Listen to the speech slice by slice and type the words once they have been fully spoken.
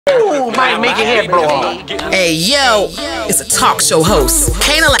Ooh, might make your head blow off. Hey, yo, it's a talk show host,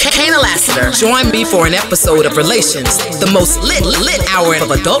 Kaynah Lassitter. Join me for an episode of Relations, the most lit hour of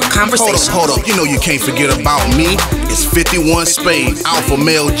adult conversation. Hold up, you know you can't forget about me. It's 51 Spade, alpha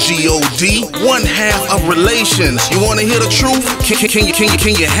male G-O-D, one half of Relations. You wanna hear the truth? Can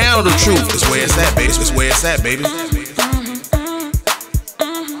you handle the truth? It's where it's at, baby. It's where it's at, baby.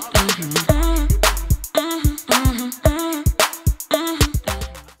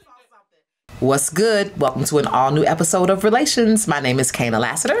 What's good? Welcome to an all-new episode of Relations. My name is Kaynah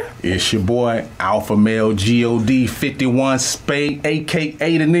Lassitter. It's your boy, Alpha Male G-O-D, 51 Spade,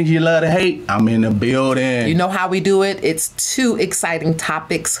 a.k.a. the ninja you love to hate. I'm in the building. You know how we do it? It's 2 exciting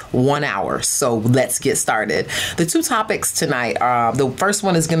topics, 1 hour. So let's get started. The 2 topics tonight are, the first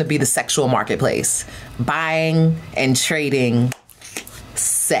one is going to be the sexual marketplace. Buying and trading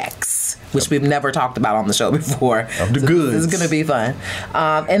sex, which we've never talked about on the show before. Of the goods. This is going to be fun.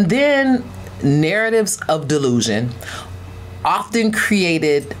 And then narratives of delusion, often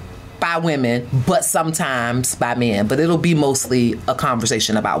created by women, but sometimes by men. But it'll be mostly a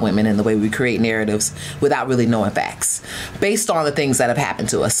conversation about women and the way we create narratives without really knowing facts, based on the things that have happened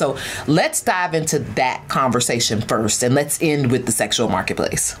to us. So let's dive into that conversation first, and let's end with the sexual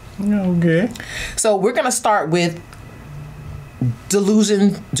marketplace. Okay. So we're going to start with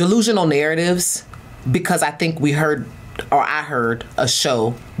delusional narratives, because I think I heard a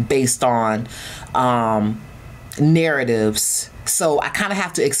show based on narratives. So I kind of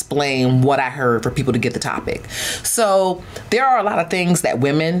have to explain what I heard for people to get the topic. So there are a lot of things that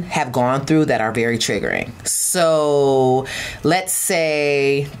women have gone through that are very triggering. So let's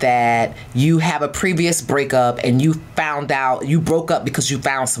say that you have a previous breakup and you found out you broke up because you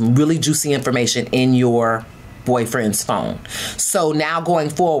found some really juicy information in your boyfriend's phone. So now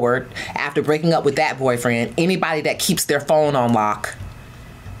going forward, after breaking up with that boyfriend, anybody that keeps their phone on lock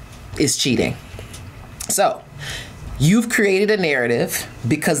is cheating. So you've created a narrative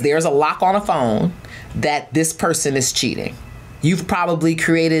because there's a lock on a phone that this person is cheating. You've probably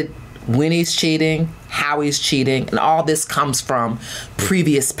created when he's cheating, how he's cheating, and all this comes from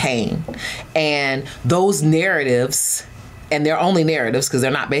previous pain. And those narratives, and they're only narratives because they're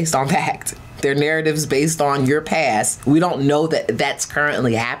not based on fact. They're narratives based on your past. We don't know that that's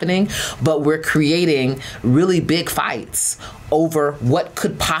currently happening, but we're creating really big fights over what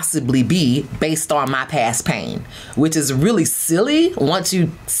could possibly be based on my past pain, which is really silly once you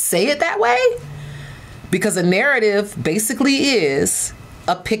say it that way, because a narrative basically is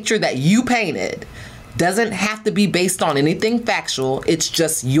a picture that you painted. Doesn't have to be based on anything factual. It's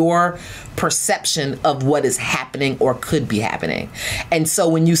just your perception of what is happening or could be happening. And so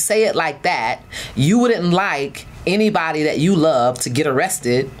when you say it like that, you wouldn't like anybody that you love to get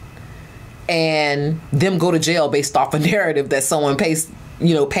arrested and them go to jail based off a narrative that someone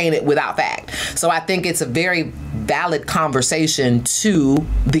painted without fact. So I think it's a very valid conversation to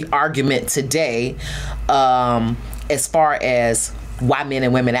the argument today, as far as why men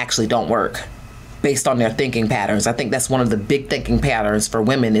and women actually don't work based on their thinking patterns. I think that's one of the big thinking patterns for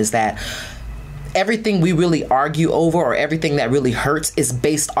women, is that everything we really argue over or everything that really hurts is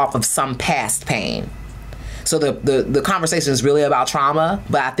based off of some past pain. So the conversation is really about trauma,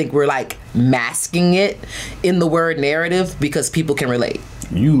 but I think we're like masking it in the word narrative because people can relate.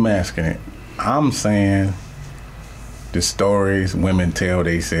 You masking it. I'm saying the stories women tell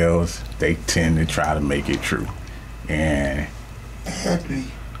themselves, they tend to try to make it true.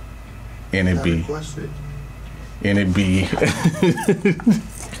 And it be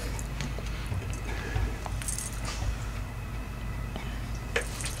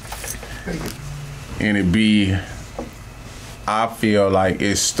I feel like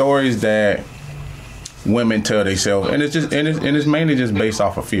it's stories that women tell themselves, and it's mainly just based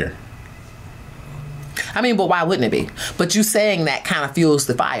off of fear. I mean, but why wouldn't it be? But you saying that kind of fuels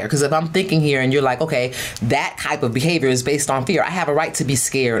the fire. Because if I'm thinking here and you're like, okay, that type of behavior is based on fear. I have a right to be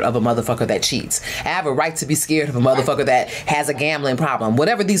scared of a motherfucker that cheats. I have a right to be scared of a motherfucker that has a gambling problem.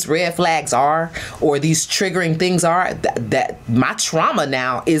 Whatever these red flags are, or these triggering things are, that my trauma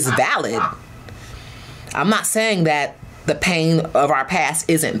now is valid. I'm not saying that the pain of our past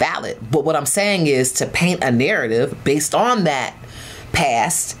isn't valid. But what I'm saying is to paint a narrative based on that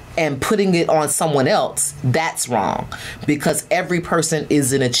past and putting it on someone else, that's wrong. Because every person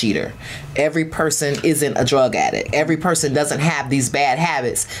isn't a cheater. Every person isn't a drug addict. Every person doesn't have these bad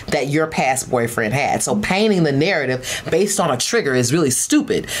habits that your past boyfriend had. So painting the narrative based on a trigger is really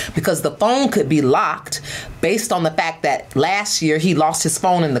stupid, because the phone could be locked based on the fact that last year he lost his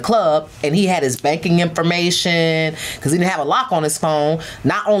phone in the club and he had his banking information because he didn't have a lock on his phone.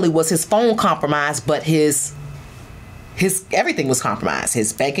 Not only was his phone compromised, but his everything was compromised.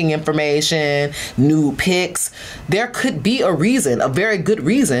 His banking information, new pics. There could be a reason, a very good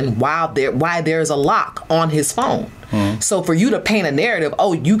reason why there's a lock on his phone. So for you to paint a narrative,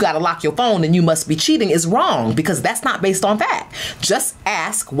 oh, you got to lock your phone and you must be cheating, is wrong, because that's not based on fact. Just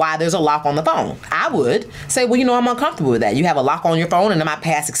ask why there's a lock on the phone. I would say, well, I'm uncomfortable with that. You have a lock on your phone, and in my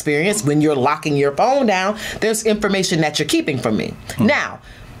past experience, when you're locking your phone down, there's information that you're keeping from me. Now,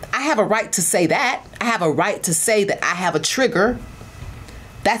 I have a right to say that. I have a right to say that I have a trigger.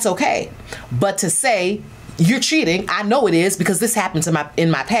 That's okay. But to say you're cheating, I know it is because this happened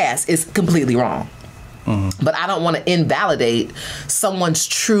in my past, is completely wrong. But I don't want to invalidate someone's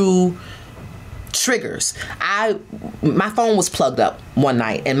true triggers. My phone was plugged up one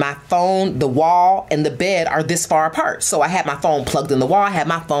night, and my phone, the wall and the bed are this far apart. So I had my phone plugged in the wall. I had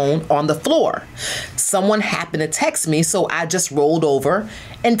my phone on the floor. Someone happened to text me, so I just rolled over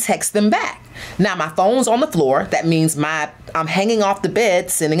and text them back. Now my phone's on the floor. That means I'm hanging off the bed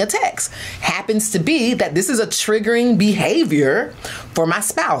sending a text. Happens to be that this is a triggering behavior for my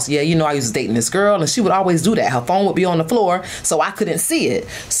spouse. Yeah, I was dating this girl, and she would always do that. Her phone would be on the floor, so I couldn't see it.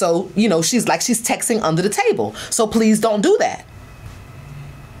 So, she's texting under the table. So please don't do that.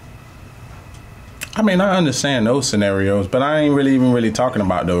 I mean, I understand those scenarios, but I ain't really talking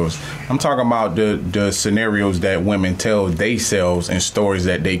about those. I'm talking about the scenarios that women tell themselves and stories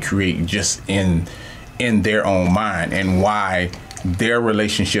that they create just in their own mind, and why their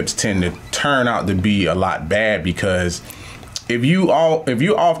relationships tend to turn out to be a lot bad. Because if you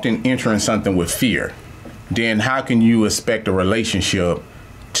often entering something with fear, then how can you expect a relationship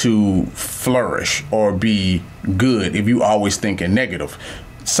to flourish or be good if you always thinking negative?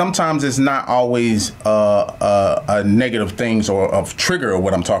 Sometimes it's not always a negative things or a trigger of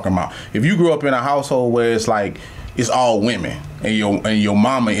what I'm talking about. If you grew up in a household where it's like it's all women, and your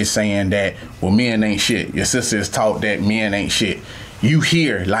mama is saying that, well, men ain't shit. Your sister is taught that men ain't shit. You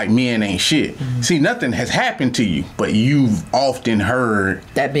hear like men ain't shit. See, nothing has happened to you, but you've often heard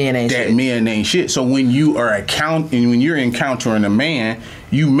that men ain't shit. So when you're encountering a man,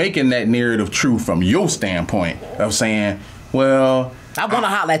 you making that narrative true from your standpoint of saying, well, I want to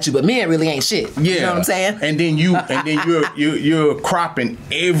holler at you, but men really ain't shit. Yeah. You know what I'm saying? And then you're cropping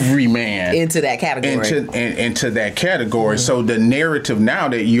every man into that category. Into that category. So the narrative now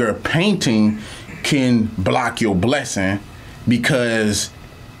that you're painting can block your blessing, because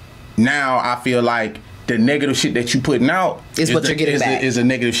now I feel like the negative shit that you putting out is what you're getting back. Is a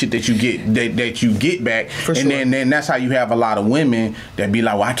negative shit that you get back. For sure. And then that's how you have a lot of women that be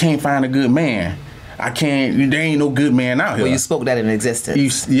like, well, I can't find a good man. There ain't no good man out here. Well, you spoke that in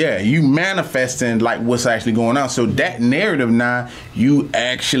existence. You manifesting like what's actually going on. So that narrative now, you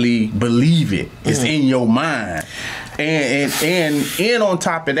actually believe it. It's in your mind. And on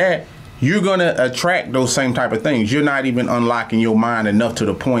top of that, you're going to attract those same type of things. You're not even unlocking your mind enough to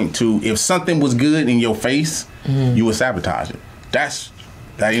the point to, if something was good in your face, you would sabotage it.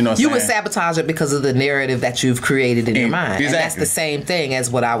 You would sabotage it because of the narrative that you've created in your mind. Exactly. And that's the same thing as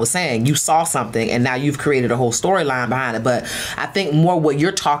what I was saying. You saw something, and now you've created a whole storyline behind it. But I think more what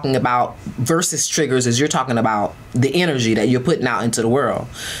you're talking about versus triggers is you're talking about the energy that you're putting out into the world.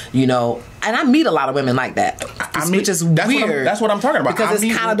 And I meet a lot of women like that, which is weird. That's what I'm talking about. Because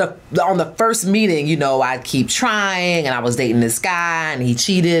it's kind of on the first meeting, I keep trying, and I was dating this guy, and he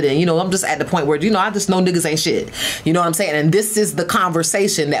cheated, and I'm just at the point where I just know niggas ain't shit. You know what I'm saying? And this is the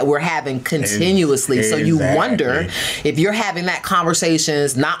conversation that we're having continuously. Exactly. So you wonder if you're having that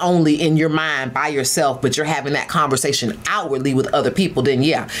conversations not only in your mind by yourself, but you're having that conversation outwardly with other people. Then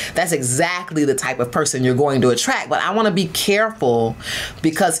that's exactly the type of person you're going to attract. But I want to be careful,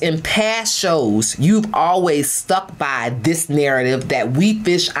 because in past shows, you've always stuck by this narrative that we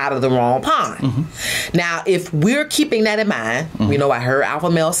fish out of the wrong pond. Now, if we're keeping that in mind, I heard alpha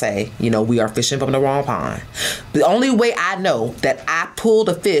male say, we are fishing from the wrong pond. The only way I know that I pulled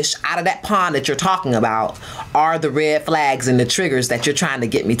a fish out of that pond that you're talking about are the red flags and the triggers that you're trying to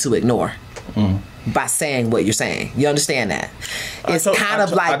get me to ignore. By saying what you're saying. You understand that? It's kind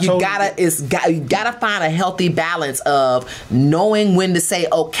of like you gotta find a healthy balance of knowing when to say,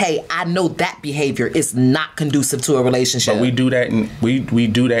 okay, I know that behavior is not conducive to a relationship. But we do that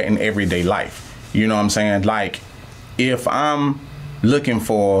in everyday life. You know what I'm saying? Like, if I'm looking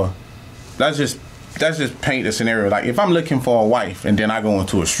for, let's just paint a scenario. Like, if I'm looking for a wife and then I go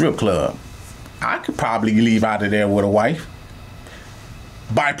into a strip club, I could probably leave out of there with a wife.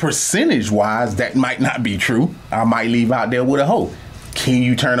 By percentage-wise, that might not be true. I might leave out there with a hoe. Can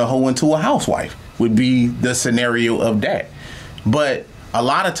you turn a hoe into a housewife? Would be the scenario of that. But a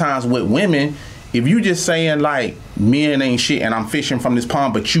lot of times with women, if you just saying like, men ain't shit and I'm fishing from this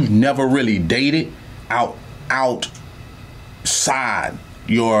pond, but you've never really dated out outside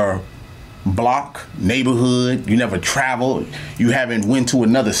your block, neighborhood, you never traveled, you haven't went to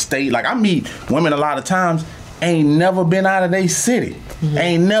another state. Like I meet women a lot of times, ain't never been out of their city.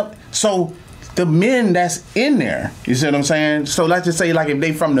 Ain't never, so the men that's in there, you see what I'm saying? So let's just say like if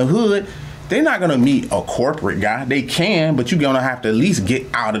they from the hood, they're not gonna meet a corporate guy. They can, but you're gonna have to at least get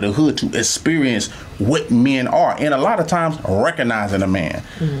out of the hood to experience what men are. And a lot of times recognizing a man.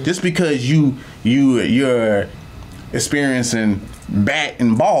 Just because you're experiencing bat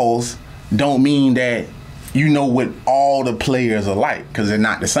and balls don't mean that you know what all the players are like, because they're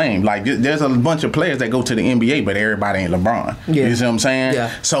not the same. Like there's a bunch of players that go to the NBA, but everybody ain't LeBron. Yeah. You see what I'm saying?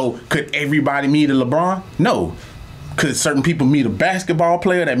 Yeah. So could everybody meet a LeBron? No. Could certain people meet a basketball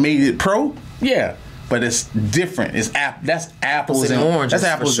player that made it pro? Yeah. But it's different. That's apples and oranges.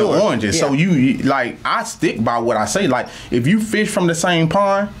 That's apples and oranges. Yeah. So you like, I stick by what I say. Like if you fish from the same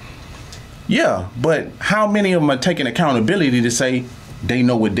pond, yeah. But how many of them are taking accountability to say they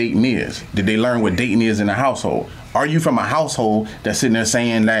know what dating is? Did they learn what dating is in the household? Are you from a household that's sitting there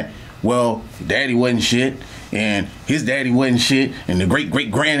saying that, well, daddy wasn't shit, and his daddy wasn't shit, and the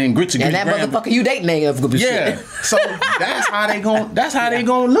great-great-grand and grits and that motherfucker you dating ain't gonna be shit. So that's how they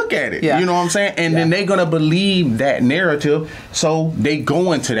gonna look at it. Yeah. You know what I'm saying? And then they gonna believe that narrative, so they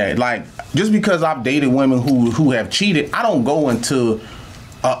go into that. Like, just because I've dated women who have cheated, I don't go into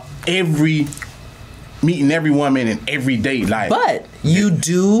meeting every woman in every day. Like, but you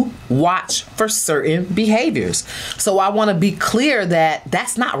do watch for certain behaviors. So I want to be clear that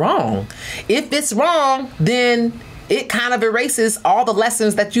that's not wrong. If it's wrong, then it kind of erases all the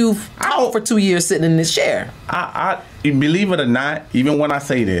lessons that you've taught for 2 years sitting in this chair. I believe it or not, even when I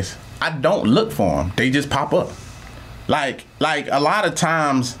say this, I don't look for them. They just pop up. Like a lot of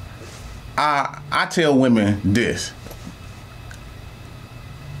times, I tell women this.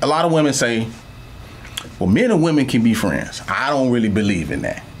 A lot of women say, well, men and women can be friends. I don't really believe in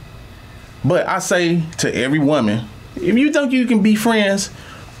that. But I say to every woman, if you think you can be friends,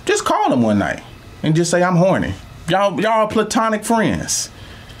 just call them one night and just say, I'm horny. Y'all are platonic friends.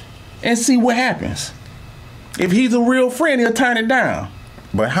 And see what happens. If he's a real friend, he'll turn it down.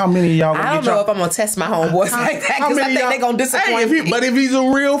 But how many of y'all gonna I don't know if I'm gonna test my homeboys like that, because I think they're gonna disappoint me. But if he's a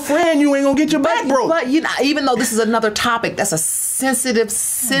real friend, you ain't gonna get your back broke. But you know, even though this is another topic, that's a sensitive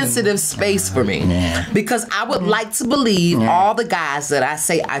space for me. Because I would like to believe all the guys that I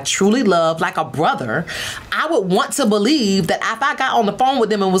say I truly love, like a brother, I would want to believe that if I got on the phone with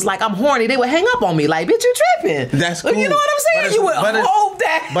them and was like, I'm horny, they would hang up on me like, bitch, you tripping. That's cool. You know what I'm saying? You would hope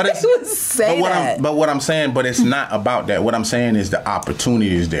that they would say that. But what I'm saying, but it's not about that. What I'm saying is the opportunity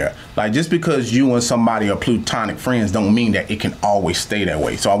is there. Like, just because you and somebody are platonic friends don't mean that it can always stay that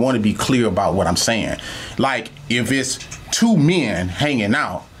way. So I want to be clear about what I'm saying. Like, if it's two men hanging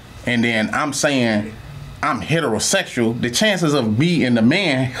out and then I'm saying I'm heterosexual, the chances of me and the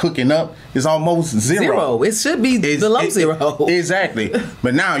man hooking up is almost zero. It should be below zero. Exactly.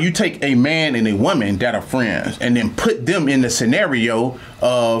 But now you take a man and a woman that are friends and then put them in the scenario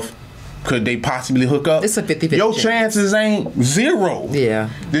of, could they possibly hook up? It's a 50-50. Your chances ain't zero. Yeah.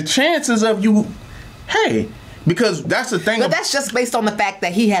 The chances of you, hey, because that's the thing. But that's just based on the fact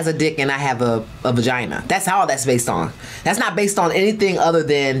that he has a dick and I have a vagina. That's all that's based on. That's not based on anything other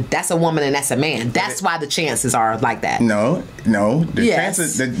than that's a woman and that's a man. That's why the chances are like that. No.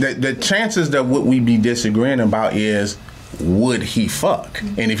 Chances, the chances that what we be disagreeing about is, would he fuck?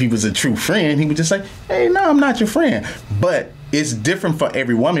 And if he was a true friend, he would just say, hey, no, I'm not your friend. But it's different for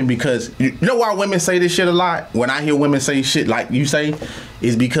every woman, because you know why women say this shit a lot? When I hear women say shit like you say,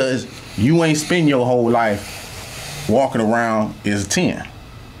 is because you ain't spend your whole life walking around as a 10.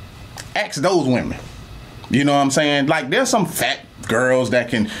 Ask those women. You know what I'm saying? Like, there's some fat girls that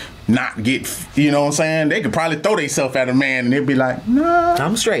can not get, you know what I'm saying? They could probably throw themselves at a man and they'd be like, nah,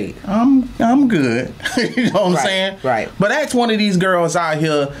 I'm straight. I'm good. You know what I'm saying? Right. But ask one of these girls out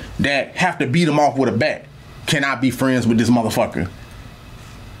here that have to beat them off with a bat. Can I be friends with this motherfucker?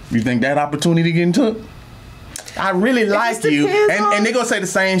 You think that opportunity getting took? I really like you. And they gonna say the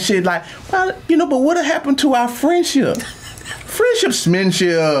same shit like, well, you know, but what happened to our friendship?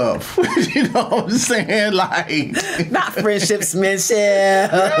 Friendshipsmanship. You know what I'm saying? Like, not friendshipsmanship.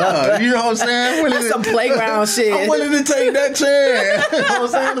 Yeah, you know what I'm saying? That's some playground shit. I'm willing to take that chance. You know what I'm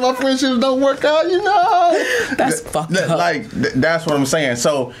saying? If my friendships don't work out, you know. That's fucked up. Like, that's what I'm saying.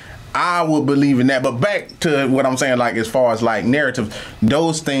 So I would believe in that. But back to what I'm saying, like, as far as like narratives,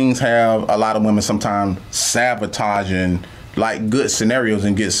 those things have a lot of women sometimes sabotaging like good scenarios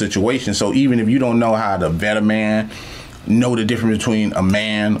and good situations. So even if you don't know how to vet a man, know the difference between a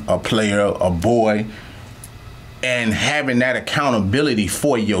man, a player, a boy, and having that accountability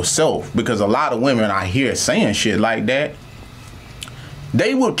for yourself, because a lot of women I hear saying shit like that,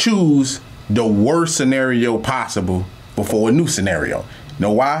 they will choose the worst scenario possible before a new scenario.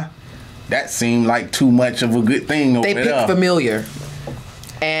 Know why? That seemed like too much of a good thing over They there. pick familiar.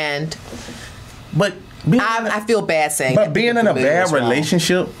 And But I feel bad saying but that being in a bad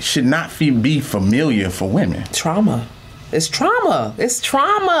relationship should not be familiar for women. Trauma. It's trauma. It's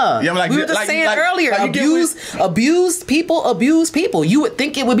trauma. Yeah, like, we were just saying earlier, abused people. You would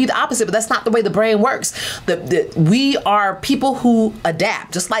think it would be the opposite, but that's not the way the brain works. We are people who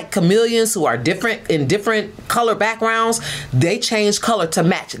adapt, just like chameleons who are different in different color backgrounds. They change color to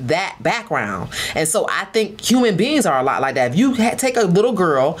match that background. And so I think human beings are a lot like that. If you take a little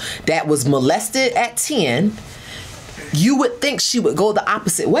girl that was molested at 10, you would think she would go the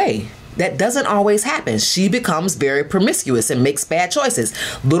opposite way. That doesn't always happen. She becomes very promiscuous and makes bad choices.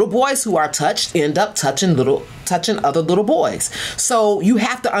 Little boys who are touched end up touching other little boys. So you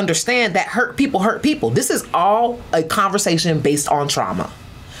have to understand that hurt people. This is all a conversation based on trauma.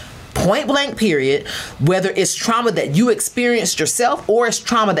 Point blank, period. Whether it's trauma that you experienced yourself or it's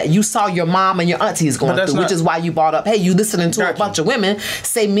trauma that you saw your mom and your aunties going through, which is why you brought up, hey, you listening to a bunch of women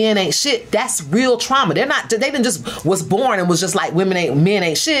say men ain't shit. That's real trauma. They didn't just was born and was just like men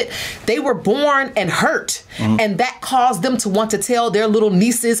ain't shit. They were born and hurt. And that caused them to want to tell their little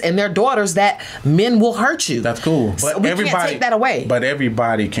nieces and their daughters that men will hurt you. That's cool. But so we can't take that away. But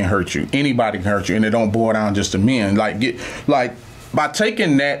everybody can hurt you. Anybody can hurt you. And it don't boil down just to men. By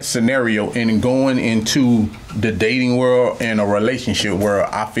taking that scenario and going into the dating world and a relationship world,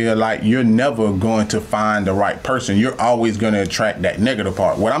 I feel like you're never going to find the right person. You're always going to attract that negative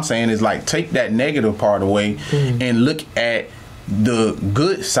part. What I'm saying is, like, take that negative part away and look at the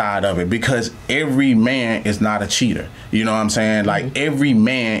good side of it, because every man is not a cheater. You know what I'm saying? Like, every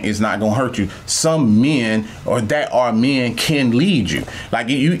man is not gonna hurt you. Some men men can lead you. Like,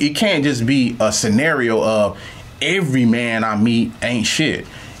 it can't just be a scenario of every man I meet ain't shit.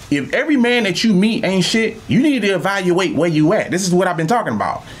 If every man that you meet ain't shit, you need to evaluate where you at. This is what I've been talking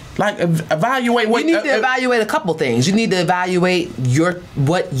about. Like, evaluate what you need to evaluate a couple things. You need to evaluate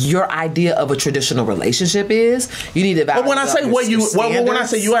what your idea of a traditional relationship is. You need to evaluate. But when I say when I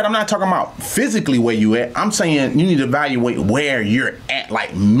say you at, I'm not talking about physically where you at. I'm saying you need to evaluate where you're at,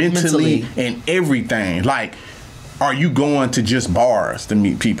 like mentally. And everything. Like, are you going to just bars to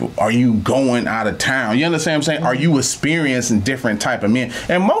meet people? Are you going out of town? You understand what I'm saying? Are you experiencing different type of men?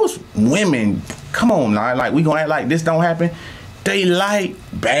 And most women, come on now, like, we gonna act like this don't happen. They like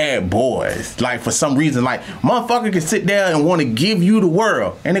bad boys. Like, for some reason, like, motherfucker can sit there and want to give you the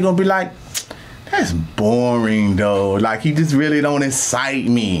world, and they're gonna be like, that's boring though. Like, he just really don't excite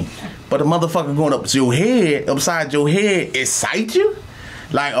me. But a motherfucker going upside your head, excite you?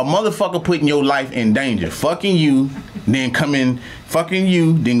 Like, a motherfucker putting your life in danger, fucking you, then going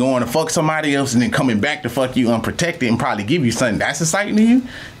to fuck somebody else, and then coming back to fuck you unprotected and probably give you something that's exciting to you.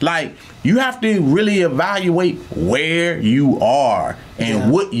 Like, you have to really evaluate where you are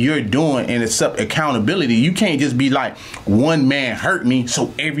and what you're doing and accept accountability. You can't just be like, one man hurt me,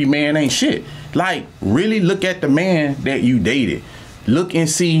 so every man ain't shit. Like, really look at the man that you dated. Look and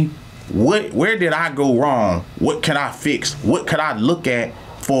see, where did I go wrong? What can I fix? What could I look at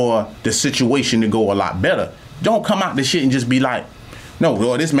for the situation to go a lot better? Don't come out this shit and just be like, no,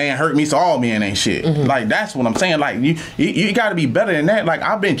 well, this man hurt me, so all men ain't shit. Like, that's what I'm saying. Like, you got to be better than that. Like,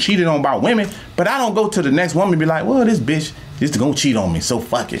 I've been cheated on by women, but I don't go to the next woman and be like, well, this bitch is gonna cheat on me, so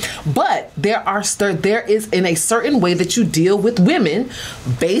fuck it. But there is in a certain way that you deal with women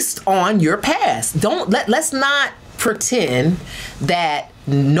based on your past. Let's not pretend that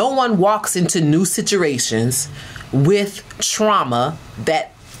no one walks into new situations with trauma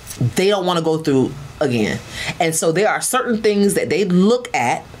that they don't want to go through again. And so there are certain things that they look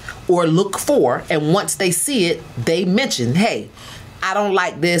at or look for, and once they see it, they mention, hey, I don't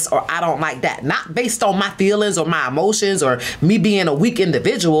like this or I don't like that. Not based on my feelings or my emotions or me being a weak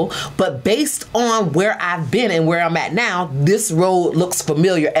individual, but based on where I've been and where I'm at now. This road looks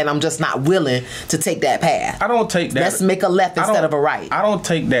familiar and I'm just not willing to take that path. I don't take that. Let's make a left instead of a right. I don't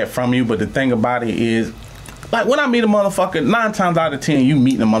take that from you, but the thing about it is, like, when I meet a motherfucker, 9 times out of 10, you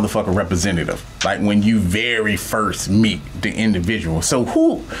meet a motherfucker representative. Like, when you very first meet the individual. So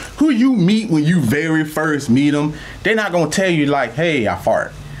who you meet when you very first meet them, they're not gonna tell you like, hey, I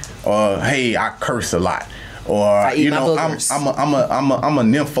fart, or hey, I curse a lot, or you know, I'm a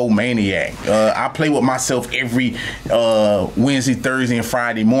nymphomaniac. I play with myself every Wednesday, Thursday, and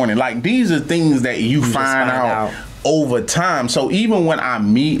Friday morning. Like, these are things that you find out over time. So even when I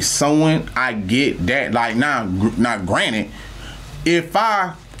meet someone, I get that. Like, now granted, if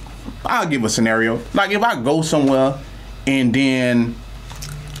I'll give a scenario. Like, if I go somewhere and then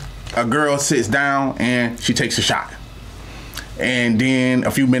a girl sits down and she takes a shot, And then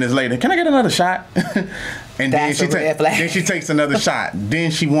a few minutes later, can I get another shot? And That's then she takes another shot.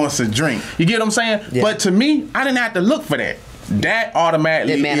 Then she wants a drink. You get what I'm saying? Yeah. But to me, I didn't have to look for that. That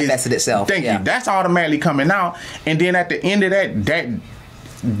automatically it manifested itself. Thank you. That's automatically coming out. And then at the end of that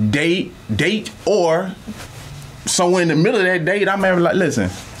date or somewhere in the middle of that date, I'm like, listen,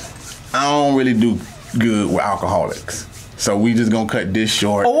 I don't really do good with alcoholics. So we just gonna cut this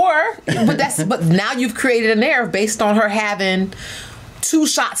short. But now you've created a narrative based on her having 2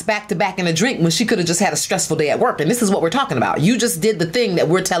 shots back to back in a drink when she could have just had a stressful day at work. And this is what we're talking about. You just did the thing that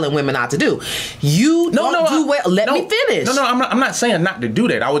we're telling women not to do. You don't do well. Let me finish. No, I'm not saying not to do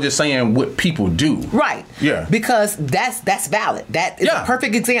that. I was just saying what people do. Right. Yeah. Because that's valid. That is a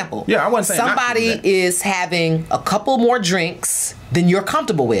perfect example. Yeah, I wasn't saying somebody not to do that. is having a couple more drinks than you're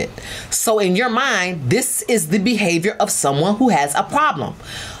comfortable with. So in your mind, this is the behavior of someone who has a problem.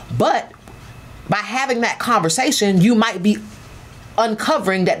 But by having that conversation, you might be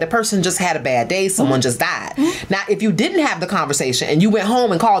uncovering that the person just had a bad day, someone just died. Now, if you didn't have the conversation and you went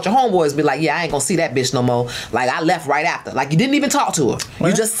home and called your homeboys, be like, yeah, I ain't gonna see that bitch no more. Like, I left right after. Like, you didn't even talk to her. What?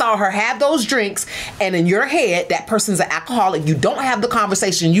 You just saw her have those drinks, and in your head, that person's an alcoholic. You don't have the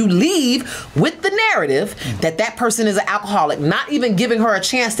conversation. You leave with the narrative that that person is an alcoholic, not even giving her a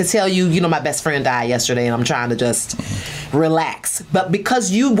chance to tell you, you know, my best friend died yesterday and I'm trying to just relax. But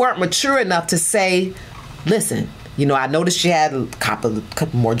because you weren't mature enough to say, listen, you know, I noticed she had a couple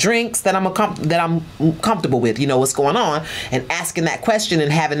more drinks that I'm comfortable with. You know, what's going on? And asking that question and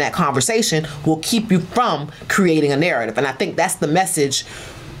having that conversation will keep you from creating a narrative. And I think that's the message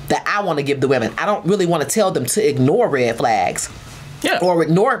that I want to give the women. I don't really want to tell them to ignore red flags. Yeah. Or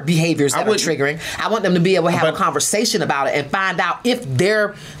ignore behaviors that are triggering. I want them to be able to have a conversation about it and find out if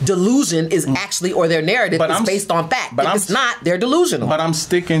their delusion is actually, or their narrative is based on fact. But if it's not, they're delusional. But I'm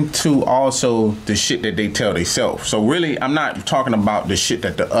sticking to also the shit that they tell themselves. So really, I'm not talking about the shit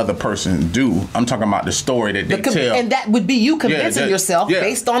that the other person do. I'm talking about the story that they tell. And that would be you convincing yourself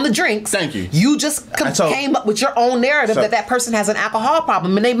based on the drinks. Thank you. You just came up with your own narrative that person has an alcohol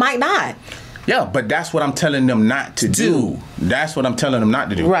problem, and they might not. Yeah, but that's what I'm telling them not to do. That's what I'm telling them not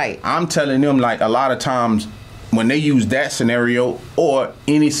to do. Right. I'm telling them, like, a lot of times when they use that scenario or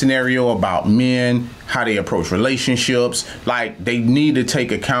any scenario about men, how they approach relationships, like, they need to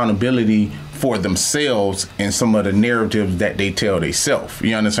take accountability for themselves and some of the narratives that they tell themselves.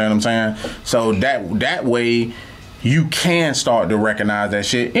 You understand what I'm saying? So that way you can start to recognize that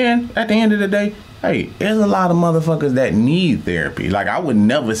shit. And at the end of the day, hey, there's a lot of motherfuckers that need therapy. Like, I would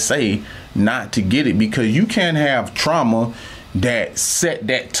never say not to get it, because you can have trauma that set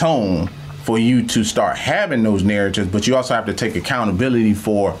that tone for you to start having those narratives, but you also have to take accountability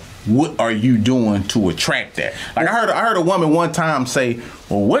for what are you doing to attract that. Like, I heard a woman one time say,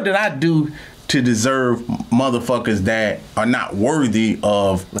 well, what did I do to deserve motherfuckers that are not worthy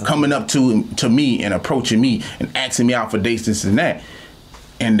of coming up to me and approaching me and asking me out for dates, this and that?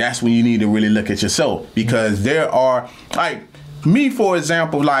 And that's when you need to really look at yourself, because there are, like, me, for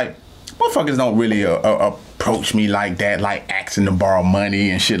example, like, motherfuckers don't really approach me like that, like asking to borrow money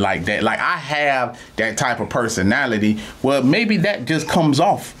and shit like that. Like, I have that type of personality. Well, maybe that just comes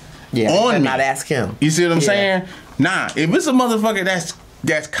off on me. Not ask him. You see what I'm saying? Nah, if it's a motherfucker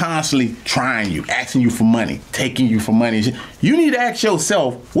that's constantly trying you, asking you for money, taking you for money, you need to ask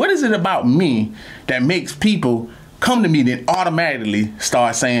yourself, what is it about me that makes people come to me, then automatically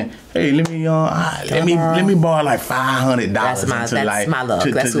start saying, "Hey, let me borrow like $500." That's my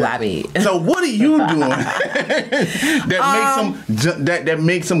love. That's who I mean. So what are you doing that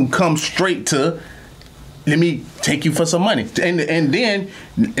makes them come straight to, let me take you for some money, and then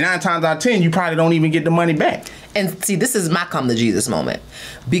 9 times out of 10 you probably don't even get the money back. And see, this is my come to Jesus moment,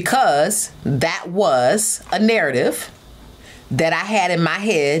 because that was a narrative that I had in my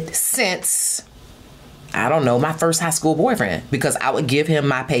head since, I don't know, my first high school boyfriend, because I would give him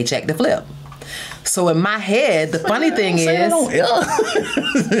my paycheck to flip. So in my head, the funny thing is, I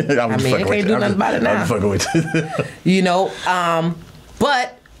mean, I can't do nothing about it now. You know,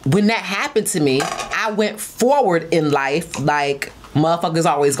 but when that happened to me, I went forward in life like motherfuckers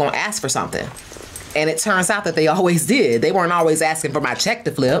always gonna ask for something. And it turns out that they always did. They weren't always asking for my check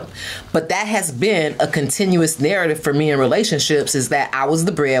to flip, but that has been a continuous narrative for me in relationships, is that I was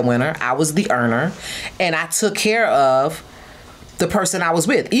the breadwinner, I was the earner, and I took care of the person I was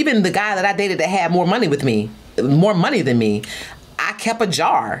with. Even the guy that I dated that had more money than me, I kept a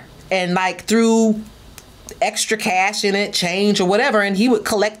jar. And like through extra cash in it, change or whatever, and he would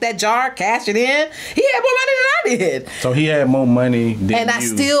collect that jar, cash it in. He had more money than I did. So he had more money than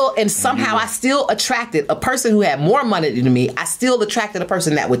and somehow I still attracted a person who had more money than me. I still attracted a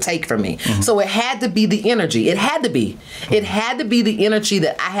person that would take from me. So it had to be the energy. It had to be. It had to be the energy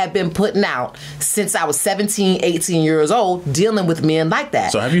that I had been putting out since I was 17, 18 years old, dealing with men like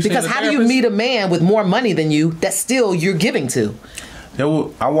that. So have you seen because how do you meet a man with more money than you that still you're giving to?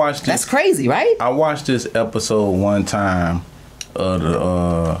 I watched this. That's crazy, right? I watched this episode one time of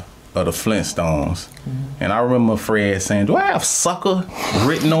the Flintstones, and I remember Fred saying, "Do I have sucker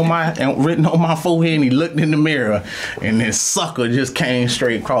written on my forehead?" And he looked in the mirror, and this sucker just came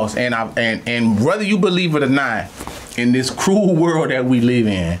straight across. And whether you believe it or not, in this cruel world that we live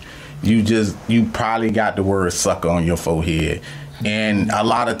in, you probably got the word sucker on your forehead, and a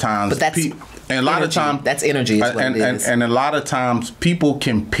lot of times, but that's. And a lot of times that's energy is what it is. And a lot of times people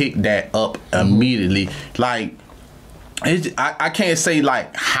can pick that up immediately. Like I can't say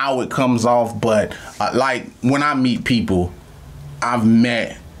like how it comes off, but like when I meet people, I've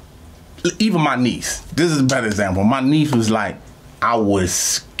met even my niece. This is a better example. My niece was like, I was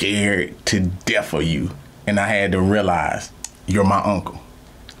scared to death of you, and I had to realize you're my uncle.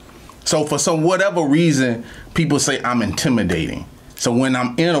 So for some whatever reason, people say I'm intimidating. So when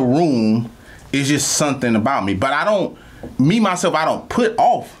I'm in a room, it's just something about me. But I don't put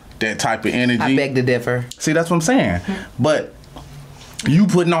off that type of energy. I beg to differ. See, that's what I'm saying. But you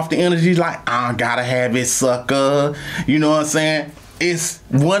putting off the energy like, I gotta have it, sucker. You know what I'm saying? It's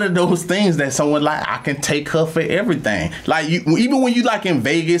one of those things that someone like, I can take her for everything. Like, even when you like in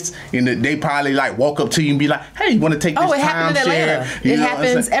Vegas, and they probably like walk up to you and be like, hey, you want to take this timeshare? It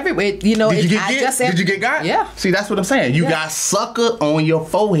happens everywhere. You know, did you get got? Yeah. See, that's what I'm saying. You got sucker on your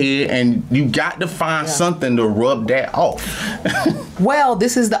forehead, and you got to find something to rub that off. Well,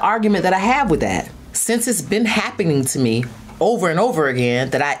 this is the argument that I have with that. Since it's been happening to me over and over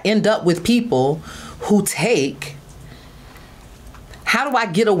again, that I end up with people who take... How do I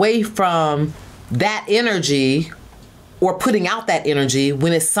get away from that energy or putting out that energy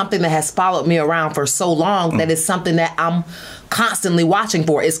when it's something that has followed me around for so long that it's something that I'm constantly watching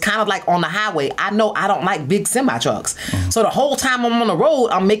for? It's kind of like on the highway. I know I don't like big semi trucks. So the whole time I'm on the road,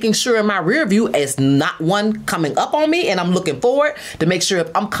 I'm making sure in my rear view it's not one coming up on me, and I'm looking forward to make sure if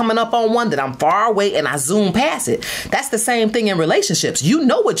I'm coming up on one that I'm far away and I zoom past it. That's the same thing in relationships. You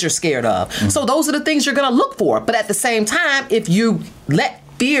know what you're scared of. So those are the things you're going to look for. But at the same time, if you let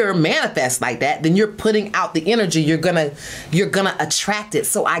fear manifests like that, then you're putting out the energy. You're gonna attract it.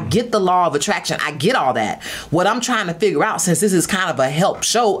 So I get the law of attraction. I get all that. What I'm trying to figure out, since this is kind of a help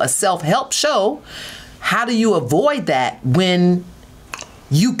show, a self-help show, how do you avoid that when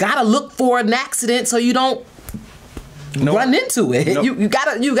you gotta look for an accident so you don't run into it? You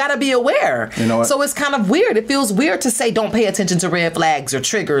gotta be aware. You know what? So it's kind of weird. It feels weird to say don't pay attention to red flags or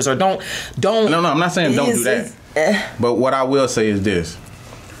triggers or don't. No, I'm not saying don't do that. But what I will say is this.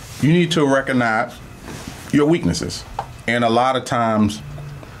 You need to recognize your weaknesses. And a lot of times,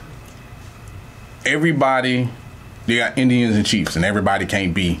 everybody, they got Indians and chiefs, and everybody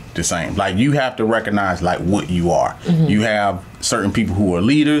can't be the same. Like, you have to recognize, like, what you are. You have certain people who are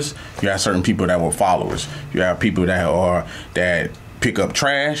leaders. You have certain people that were followers. You have people that pick up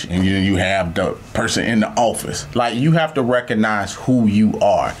trash, and you have the person in the office. Like, you have to recognize who you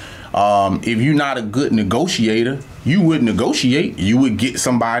are. If you're not a good negotiator, you would negotiate. You would get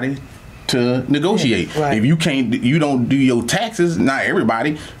somebody to negotiate. Right. If you don't do your taxes, not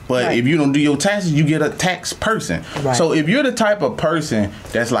everybody, but if you don't do your taxes, you get a tax person. Right. So if you're the type of person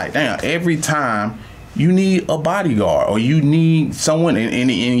that's like, damn, every time you need a bodyguard or you need someone,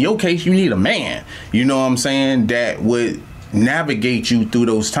 in your case, you need a man, you know what I'm saying, that would navigate you through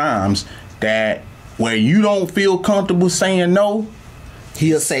those times that where you don't feel comfortable saying no,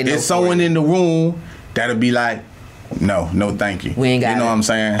 he'll say no. There's someone in the room that'll be like, no, thank you. We ain't got you know what I'm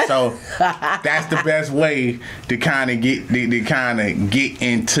saying? So that's the best way to kind of get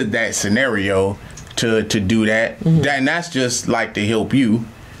into that scenario to do that. And that's just like to help you.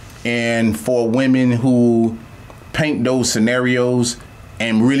 And for women who paint those scenarios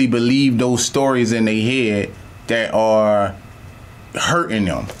and really believe those stories in their head that are hurting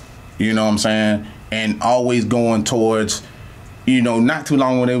them, you know what I'm saying? And always going towards, you know, not too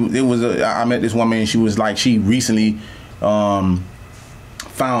long when I met this woman, and she was like, she recently found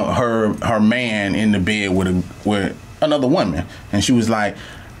her man in the bed with another woman, and she was like,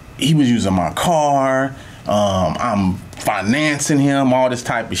 he was using my car, I'm financing him, all this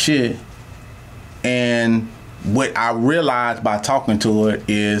type of shit. And what I realized by talking to her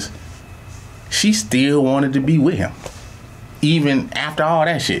is she still wanted to be with him. even after all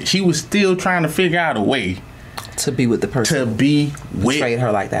that shit, she was still trying to figure out a way to be with the person to be with portrayed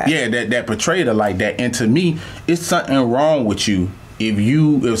her like that. Yeah, that portrayed her like that. And to me, it's something wrong with you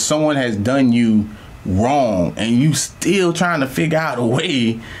if someone has done you wrong and you still trying to figure out a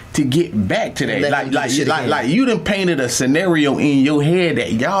way to get back to that. Like you done painted a scenario in your head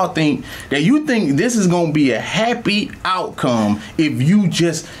that y'all think that you think this is gonna be a happy outcome if you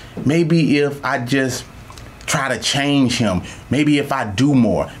just if I just try to change him, maybe if I do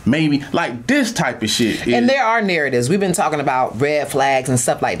more, maybe like this type of shit. And there are narratives. We've been talking about red flags and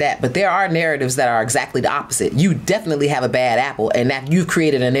stuff like that, but there are narratives that are exactly the opposite. You definitely have a bad apple, and that you've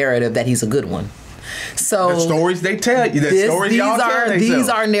created a narrative that he's a good one. So the stories they tell you, these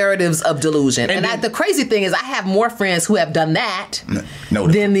are narratives of delusion. And the crazy thing is, I have more friends who have done that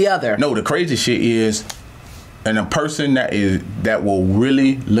than the other. No, the crazy shit is, and a person that will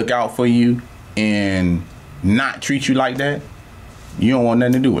really look out for you and not treat you like that, you don't want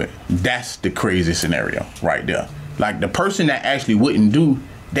nothing to do with. That's the crazy scenario right there. Like the person that actually wouldn't do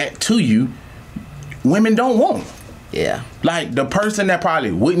that to you, women don't want. Yeah. Like the person that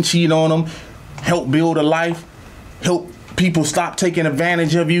probably wouldn't cheat on them, help build a life, help people stop taking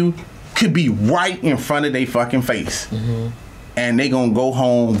advantage of you, could be right in front of their fucking face. Mm-hmm. And they gonna go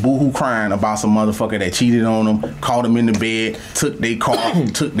home boohoo crying about some motherfucker that cheated on them, caught them in the bed, took their car,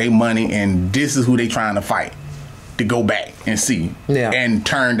 took their money, and this is who they trying to fight to go back and see. Yeah. And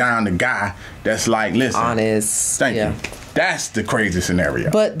turn down the guy that's like, listen, honest. Thank you. That's the crazy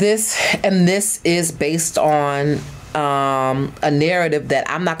scenario. But this is based on a narrative that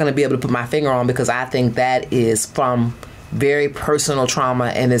I'm not going to be able to put my finger on, because I think that is from very personal trauma,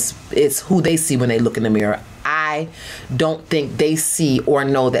 and it's who they see when they look in the mirror. I don't think they see or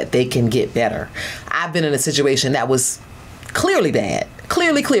know that they can get better. I've been in a situation that was clearly bad,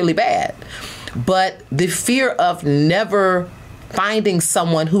 clearly bad, but the fear of never finding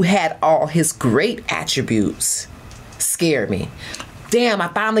someone who had all his great attributes scared me. Damn, I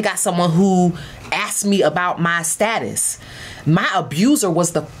finally got someone who asked me about my status. My abuser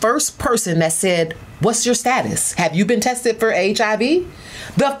was the first person that said, "What's your status? Have you been tested for HIV?"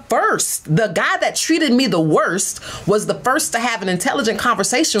 The guy that treated me the worst was the first to have an intelligent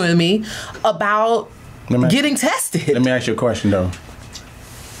conversation with me about getting tested. Let me ask you a question though.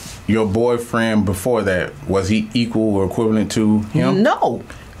 Your boyfriend before that, was he equal or equivalent to him? No.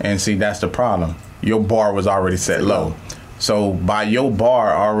 And see, that's the problem. Your bar was already set low. So by your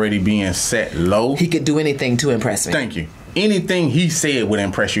bar already being set low, he could do anything to impress me. Thank you. Anything he said would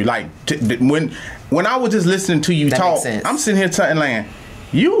impress you. Like when I was just listening to you talk, I'm sitting here telling Lan,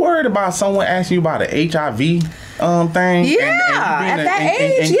 you worried about someone asking you about an HIV thing? Yeah, at that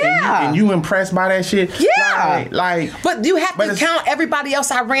age, and you impressed by that shit? Yeah. Like, but you have to count everybody else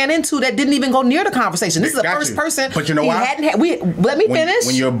I ran into that didn't even go near the conversation. This is the first person. But you know why? Let me finish.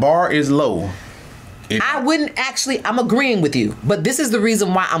 When your bar is low, I wouldn't actually, I'm agreeing with you, but this is the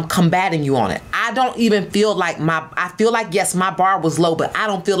reason why I'm combating you on it. I don't even feel like I feel like, yes, my bar was low, but I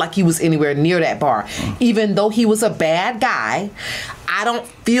don't feel like he was anywhere near that bar. Even though he was a bad guy, I don't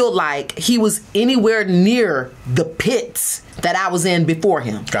feel like he was anywhere near the pits that I was in before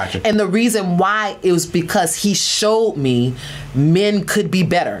him. Gotcha. And the reason why it was because he showed me men could be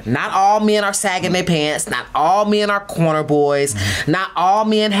better. Not all men are sagging their pants. Not all men are corner boys. Not all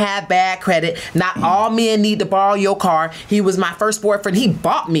men have bad credit. Not all men need to borrow your car. He was my first boyfriend. He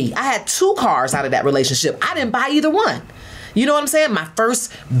bought me. I had 2 cars out of that relationship. I didn't buy either one. You know what I'm saying? My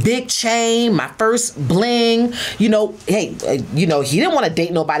first big chain, my first bling, he didn't want to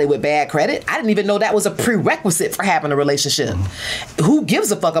date nobody with bad credit. I didn't even know that was a prerequisite for having a relationship. Who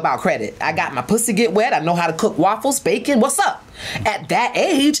gives a fuck about credit? I got my pussy get wet. I know how to cook waffles, bacon. What's up? At that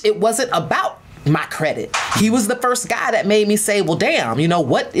age, it wasn't about my credit. He was the first guy that made me say, well, damn,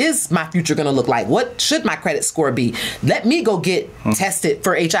 what is my future going to look like? What should my credit score be? Let me go get tested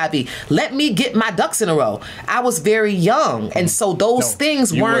for HIV. Let me get my ducks in a row. I was very young, and so those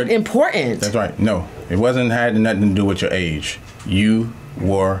things weren't important. That's right. No, it had nothing to do with your age. You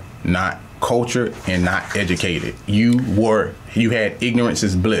were not cultured and not educated. You had ignorance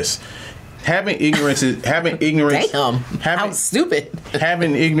is bliss. Having ignorance. Damn, how stupid.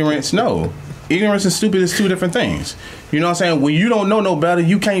 Having ignorance, no. Ignorance and stupid is 2 different things. You know what I'm saying? When you don't know no better,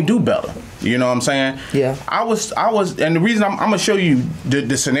 you can't do better. You know what I'm saying? Yeah. I was, and the reason I'm gonna show you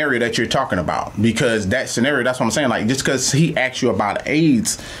the scenario that you're talking about, because that scenario, that's what I'm saying. Like, just because he asked you about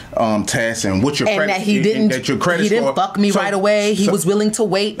AIDS test and what your and credit, that he didn't, that your credit he didn't score, fuck me right away. He was willing to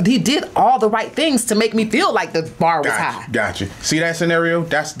wait. He did all the right things to make me feel like the bar was high. Gotcha. See that scenario?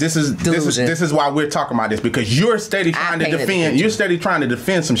 This is why we're talking about this, because you're steady trying to defend. You're steady trying to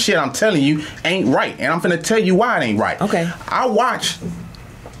defend some shit I'm telling you ain't right, and I'm gonna tell you why it ain't right. Okay. I watched.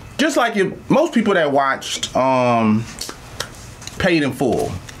 Just like most people that watched Paid in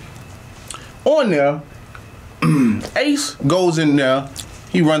Full, on there, Ace goes in there,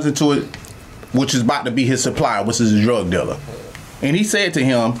 he runs into it, which is about to be his supplier, which is a drug dealer. And he said to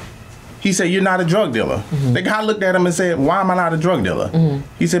him, he said, "You're not a drug dealer." The guy looked at him and said, "Why am I not a drug dealer?"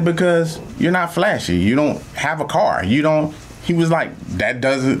 He said, "Because you're not flashy. You don't have a car. You don't." He was like, "That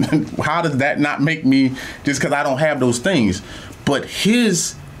doesn't, how does that not make me, just because I don't have those things?" But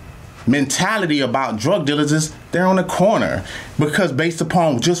his mentality about drug dealers is they're on the corner, because based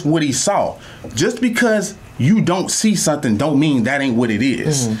upon just what he saw. Just because you don't see something don't mean that ain't what it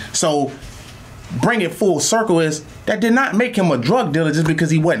is. So bring it full circle is that did not make him a drug dealer just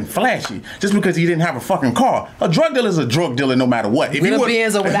because he wasn't flashy, just because he didn't have a fucking car. A drug dealer is a drug dealer no matter what. If with a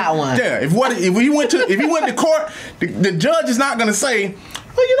Benz or without one. Yeah, if he went to court, the judge is not gonna say,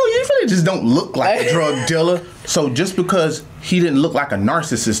 "Well, you really just don't look like a drug dealer." So just because he didn't look like a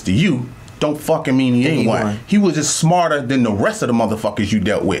narcissist to you, don't fucking mean he ain't one. He was just smarter than the rest of the motherfuckers you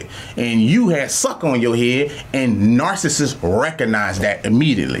dealt with. And you had suck on your head, and narcissists recognize that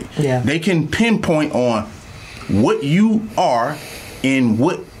immediately. Yeah. They can pinpoint on what you are and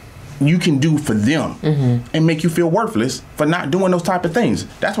what you can do for them and make you feel worthless for not doing those type of things.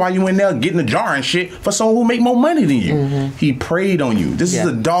 That's why you in there getting a jar and shit for someone who make more money than you. He preyed on you. This is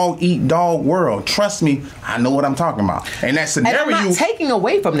a dog-eat-dog world. Trust me, I know what I'm talking about. And that scenario, and I'm not taking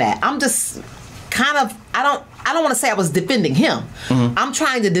away from that. I'm just kind of, I don't want to say I was defending him. I'm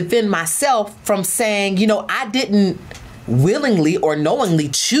trying to defend myself from saying, I didn't willingly or knowingly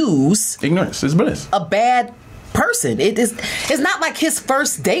choose ignorance is bliss. A bad person. It's not like his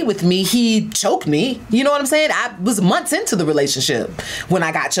first day with me he choked me. You know what I'm saying? I was months into the relationship when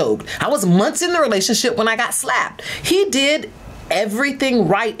I got choked. I was months in the relationship when I got slapped. He did everything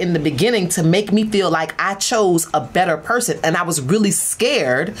right in the beginning to make me feel like I chose a better person, and I was really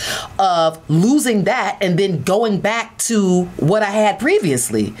scared of losing that and then going back to what I had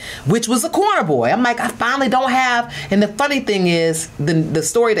previously, which was a corner boy. I'm like, I finally don't have. And the funny thing is, the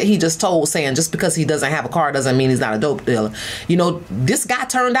story that he just told, saying just because he doesn't have a car doesn't mean he's not a dope dealer. This guy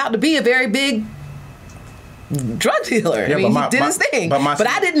turned out to be a very big drug dealer. Yeah, he did his thing. But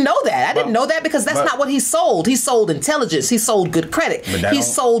I didn't know that. I didn't know that because that's not what he sold. He sold intelligence. He sold good credit. He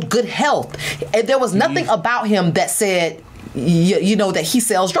sold good health. And there was nothing about him that said, that he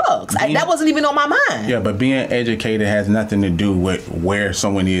sells drugs. That wasn't even on my mind. Yeah, but being educated has nothing to do with where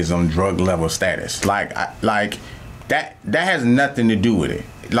someone is on drug level status. Like that has nothing to do with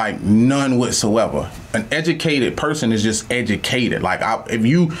it. Like, none whatsoever. An educated person is just educated. Like,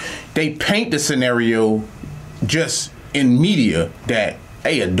 they paint the scenario just in media that,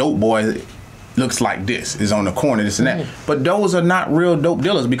 hey, a dope boy looks like this, is on the corner, this and that. But those are not real dope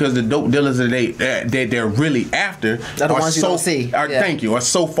dealers, because the dope dealers that they're really after are the ones you don't see. Thank you. Are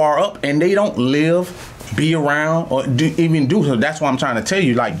so far up, and they don't live, be around, or even do so. That's why I'm trying to tell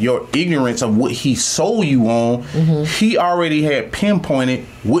you, like, your ignorance of what he sold you on, he already had pinpointed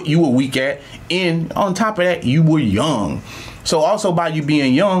what you were weak at, and on top of that, you were young. So also by you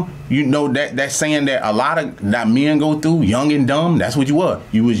being young, that's saying that a lot of that men go through, young and dumb. That's what you were.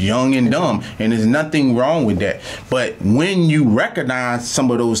 You was young and dumb, and there's nothing wrong with that. But when you recognize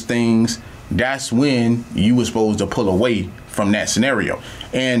some of those things, that's when you were supposed to pull away from that scenario.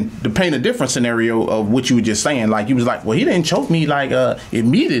 And to paint a different scenario of what you were just saying, like, you was like, well, he didn't choke me like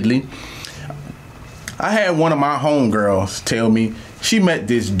immediately. I had one of my homegirls tell me she met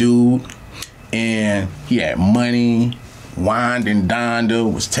this dude, and he had money, wined and dined her,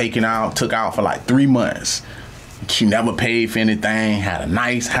 was took out for like 3 months. She never paid for anything, had a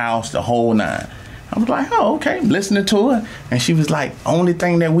nice house, the whole nine. I was like, oh, okay, listening to her. And she was like, only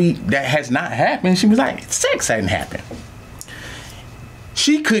thing that has not happened, she was like, sex hadn't happened.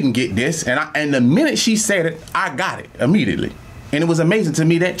 She couldn't get this, and the minute she said it, I got it immediately. And it was amazing to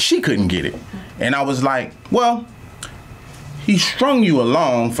me that she couldn't get it. And I was like, well, he strung you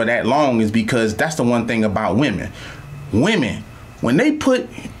along for that long is because that's the one thing about women. Women, when they put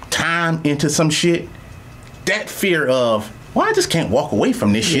time into some shit, that fear of, well, I just can't walk away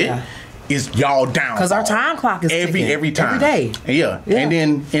from this shit, is y'all down. Because our time clock is ticking every time. Every day. Yeah. And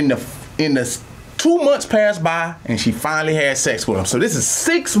then in the 2 months passed by, and she finally had sex with him. So this is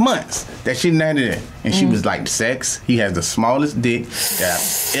 6 months that she landed in. And she was like, sex, he has the smallest dick that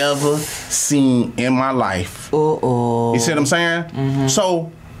I've ever seen in my life. You see what I'm saying?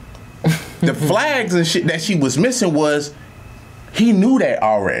 So the flags and shit that she was missing was, he knew that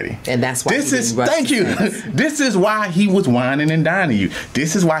already. And that's why thank you. This is why he was whining and dining you.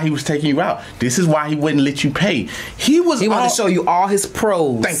 This is why he was taking you out. This is why he wouldn't let you pay. He wanted to show you all his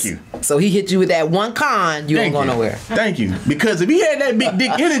pros. Thank you. So he hit you with that one con, you ain't going nowhere. Thank you. Because if he had that big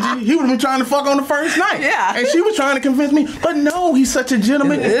dick energy, he would have been trying to fuck on the first night. Yeah. And she was trying to convince me, but no, he's such a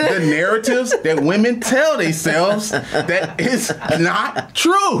gentleman. The narratives that women tell themselves that is not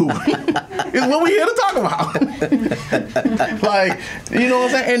true is what we're here to talk about. Like, you know what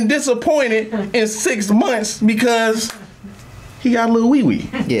I'm saying? And disappointed in 6 months because he got a little wee-wee.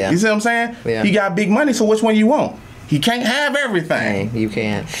 Yeah. You see what I'm saying? Yeah. He got big money, so which one you want? He can't have everything. You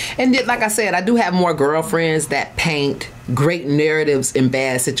can't. And like I said, I do have more girlfriends that paint great narratives in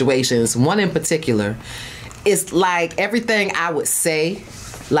bad situations. One in particular, it's like everything I would say,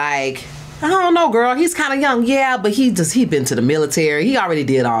 like, I don't know, girl. He's kind of young. Yeah, but he been to the military. He already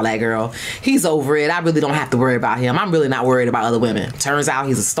did all that, girl. He's over it. I really don't have to worry about him. I'm really not worried about other women. Turns out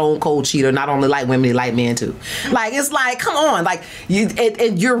he's a stone cold cheater. Not only like women, he like men too. Like, it's like, come on. Like,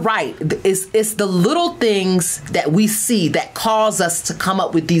 and you're right. It's the little things that we see that cause us to come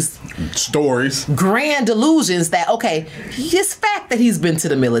up with these stories, grand delusions that, okay, it's fact that he's been to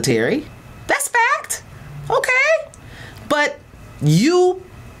the military. That's fact. Okay. But you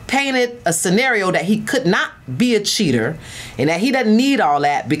painted a scenario that he could not be a cheater and that he doesn't need all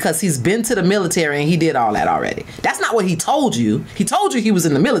that because he's been to the military and he did all that already. That's not what he told you. He told you he was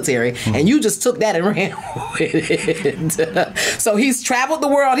in the military and you just took that and ran with it. So he's traveled the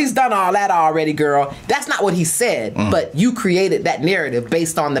world. He's done all that already, girl. That's not what he said, but you created that narrative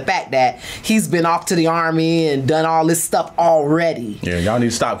based on the fact that he's been off to the army and done all this stuff already. Yeah, y'all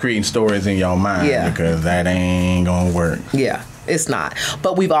need to stop creating stories in your mind because that ain't gonna work. Yeah. It's not.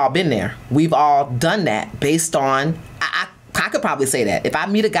 But we've all been there. We've all done that based on, I could probably say that. If I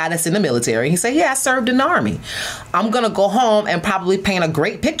meet a guy that's in the military and he say, yeah, I served in the army, I'm going to go home and probably paint a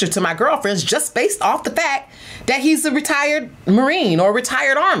great picture to my girlfriends just based off the fact that he's a retired Marine or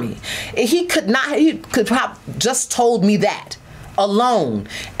retired Army. He could have just told me that alone.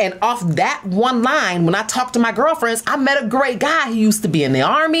 And off that one line, when I talk to my girlfriends, I met a great guy. He used to be in the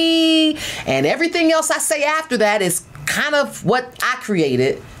Army, and everything else I say after that is kind of what I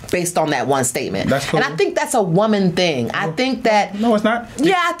created based on that one statement. That's cool. And I think that's a woman thing. I think that... No, it's not.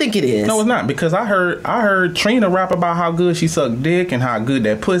 Yeah, I think it is. No, it's not. Because I heard Trina rap about how good she sucked dick and how good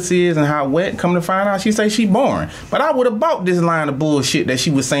that pussy is and how wet. Come to find out, she say she boring. But I would have bought this line of bullshit that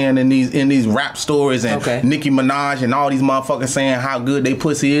she was saying in these rap stories and Nicki Minaj and all these motherfuckers saying how good they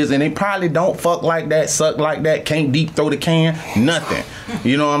pussy is, and they probably don't fuck like that, suck like that, can't deep throw the can, nothing.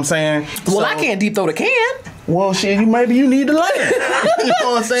 You know what I'm saying? Well, I can't deep throw the can. Well, shit, maybe you need to learn. You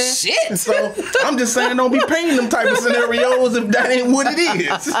know what I'm saying? Shit. So I'm just saying, don't be painting them type of scenarios if that ain't what it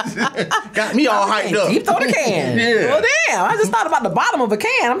is. Got me all hyped up. Deep throw the can. Yeah. Well, damn. I just thought about the bottom of a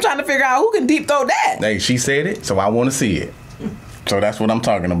can. I'm trying to figure out who can deep throw that. Hey, she said it, so I want to see it. So that's what I'm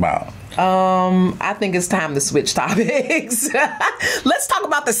talking about. I think it's time to switch topics. Let's talk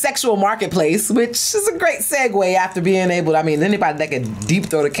about the sexual marketplace, which is a great segue after being able to, I mean, anybody that can deep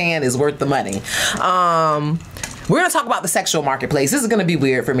throw the can is worth the money. We're going to talk about the sexual marketplace. This is going to be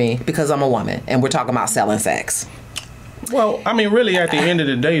weird for me because I'm a woman and we're talking about selling sex. Well, I mean, really, at the end of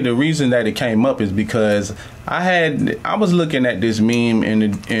the day, the reason that it came up is because I was looking at this meme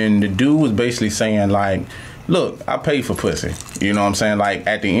and the dude was basically saying, like, look, I pay for pussy. You know what I'm saying? Like,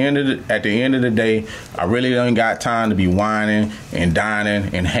 at the end of the day, I really don't got time to be whining and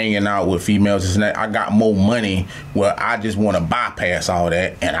dining and hanging out with females. I got more money where I just want to bypass all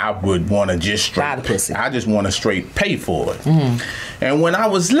that, and I would want to just straight buy the pussy. I just want to straight pay for it. And when I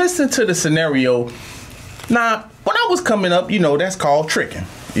was listening to the scenario, now when I was coming up, you know, that's called tricking.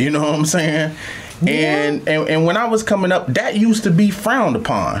 You know what I'm saying? Yeah. And when I was coming up, that used to be frowned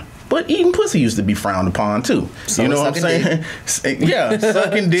upon. But eating pussy used to be frowned upon too. So you know what I'm saying? Yeah,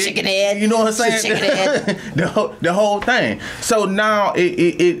 sucking dick. Chicken head. You know what I'm saying? Chicken head. the whole thing. So now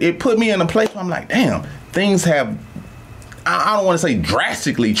it put me in a place where I'm like, damn, things have, I don't want to say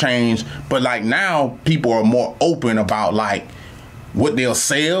drastically changed, but like now people are more open about like what they'll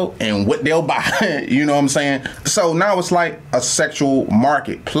sell and what they'll buy. You know what I'm saying? So now it's like a sexual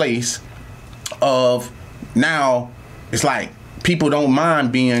marketplace of, now it's like, people don't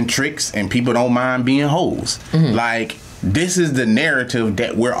mind being tricks and people don't mind being hoes. Like, this is the narrative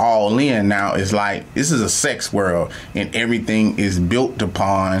that we're all in now. It's like, this is a sex world and everything is built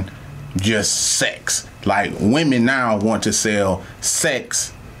upon just sex. Like, women now want to sell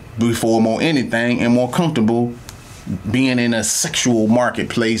sex before more anything and more comfortable being in a sexual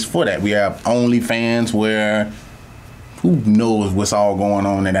marketplace for that. We have OnlyFans where who knows what's all going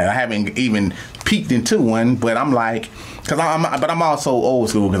on in that. I haven't even peeked into one, but I'm like, I'm also old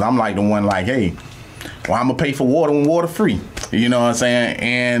school because I'm like the one like, hey, well, I'm gonna pay for water when water free. You know what I'm saying?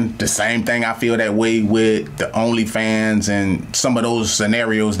 And the same thing, I feel that way with the OnlyFans and some of those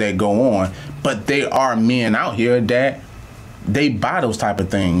scenarios that go on. But there are men out here that they buy those type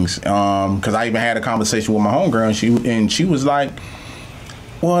of things. Because I even had a conversation with my homegirl, and she was like,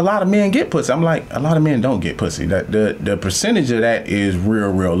 well, a lot of men get pussy. I'm like, a lot of men don't get pussy. That the percentage of that is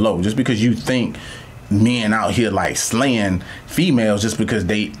real low. Just because you think men out here like slaying females just because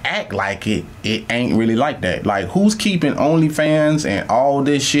they act like it ain't really like that. Like, who's keeping OnlyFans and all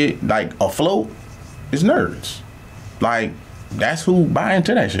this shit like afloat is nerds. Like, that's who buy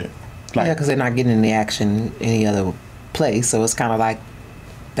into that shit. Like, yeah, because they're not getting any action any other place, so it's kind of like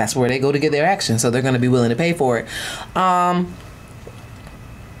that's where they go to get their action, so they're going to be willing to pay for it.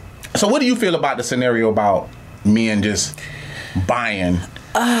 So what do you feel about the scenario about men just buying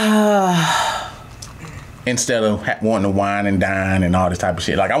instead of wanting to wine and dine and all this type of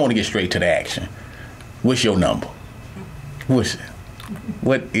shit? Like, I want to get straight to the action. What's your number?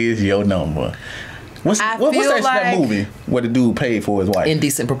 What is your number? What's that movie where the dude paid for his wife?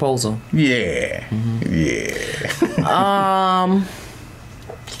 Indecent Proposal. Yeah. Mm-hmm. Yeah.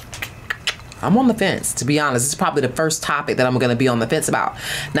 I'm on the fence, to be honest. It's probably the first topic that I'm going to be on the fence about.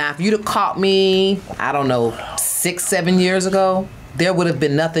 Now, if you'd have caught me, I don't know, 6-7 years ago, there would have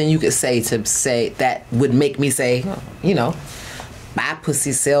been nothing you could say that would make me say, you know, buy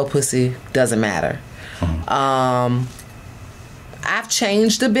pussy, sell pussy, doesn't matter. Mm-hmm. I've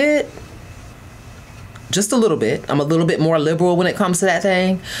changed a bit. Just a little bit. I'm a little bit more liberal when it comes to that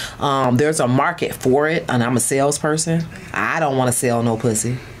thing. There's a market for it, and I'm a salesperson. I don't want to sell no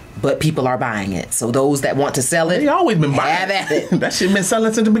pussy, but people are buying it. So those that want to sell it, they always been buying have at it. That shit been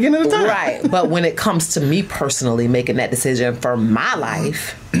selling since the beginning of time. Right. But when it comes to me personally making that decision for my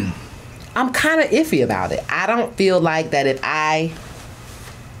life, I'm kind of iffy about it. I don't feel like that if I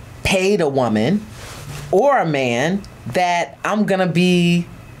paid a woman or a man that I'm going to be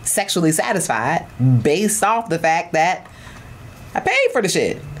sexually satisfied based off the fact that I paid for the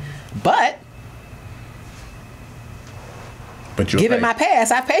shit. But given my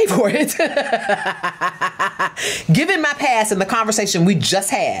past, I paid for it. Given my past and the conversation we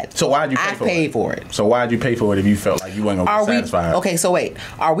just had, so why'd you pay for it? I paid for it. So why'd you pay for it if you felt like you weren't gonna be satisfied? Okay, so wait.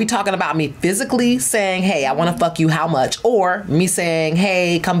 Are we talking about me physically saying, hey, I want to fuck you, how much? Or me saying,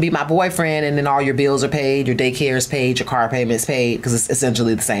 hey, come be my boyfriend, and then all your bills are paid, your daycare is paid, your car payment's paid, because it's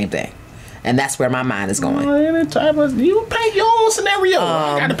essentially the same thing. And that's where my mind is going. You paint your own scenario.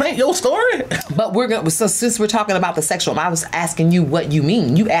 I got to paint your story. But so since we're talking about the sexual, I was asking you what you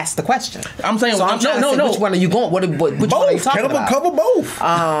mean. You asked the question. I'm saying, so no. Which one are you going? Which both. One are you talking about? Cover both.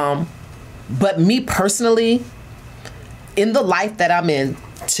 But me personally, in the life that I'm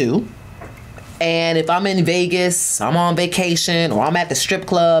into, and if I'm in Vegas, I'm on vacation, or I'm at the strip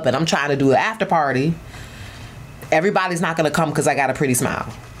club and I'm trying to do an after party, everybody's not going to come because I got a pretty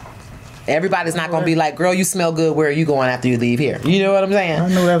smile. Everybody's not going to be like, girl, you smell good. Where are you going after you leave here? You know what I'm saying? I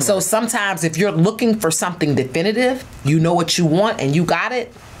know that. So sometimes if you're looking for something definitive, you know what you want and you got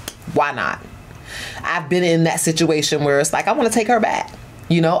it, why not? I've been in that situation where it's like, I want to take her back.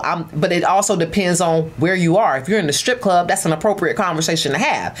 You know, but it also depends on where you are. If you're in the strip club, that's an appropriate conversation to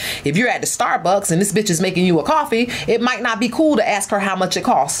have. If you're at the Starbucks and this bitch is making you a coffee, it might not be cool to ask her how much it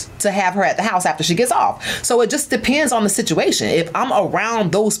costs to have her at the house after she gets off. So it just depends on the situation. If I'm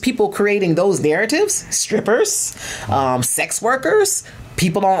around those people creating those narratives, strippers, sex workers,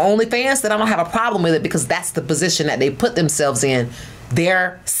 people on OnlyFans, then I don't have a problem with it because that's the position that they put themselves in.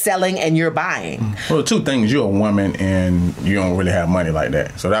 They're selling and you're buying. Well, two things. You're a woman and you don't really have money like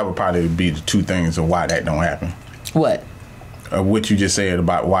that. So that would probably be the two things of why that don't happen. What? What you just said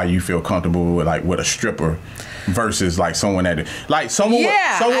about why you feel comfortable with a stripper versus like someone that someone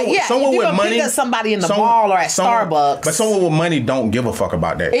with money. Pick up somebody in the mall or at Starbucks. But someone with money don't give a fuck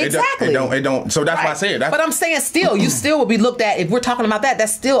about that. Exactly. It don't. So that's why I said that. But I'm saying still, you still would be looked at if we're talking about that.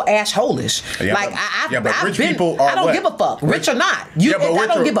 That's still ash-holish. Yeah, but rich people are I don't give a fuck, rich or not. I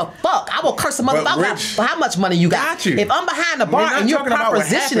don't give a fuck. I will curse a motherfucker for how much money you got. If I'm behind the bar and you're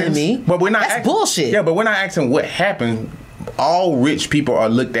propositioning me, that's bullshit. Yeah, but we're not asking what happened. All rich people are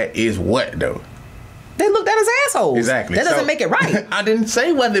looked at is what though? they looked at as assholes. Exactly. That doesn't make it right. I didn't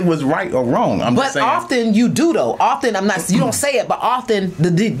say whether it was right or wrong. But often you do though. Often you don't say it, but often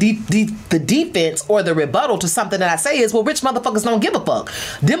the defense or the rebuttal to something that I say is, well, rich motherfuckers don't give a fuck.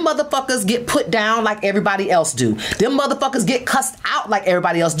 Them motherfuckers get put down like everybody else do. Them motherfuckers get cussed out like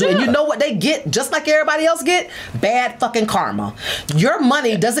everybody else do. Yeah. And you know what they get just like everybody else get? Bad fucking karma. Your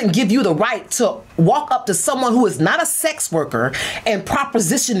money doesn't give you the right to walk up to someone who is not a sex worker and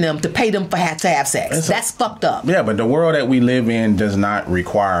proposition them to pay them to have sex. That's fucked up. Yeah, but the world that we live in does not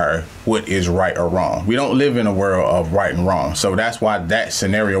require what is right or wrong. We don't live in a world of right and wrong. So that's why that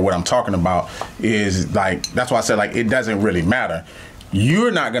scenario, what I'm talking about, is like, that's why I said, like, it doesn't really matter.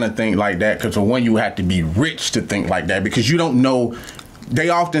 You're not going to think like that because for one, you have to be rich to think like that because you don't know. They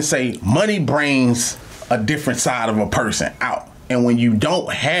often say money brings a different side of a person out. And when you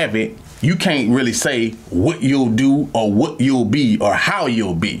don't have it, you can't really say what you'll do or what you'll be or how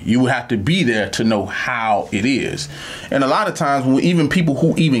you'll be. You have to be there to know how it is. And a lot of times, when even people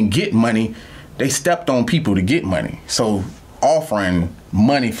who even get money, they stepped on people to get money. So offering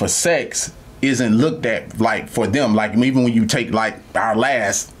money for sex isn't looked at like for them. Like even when you take like our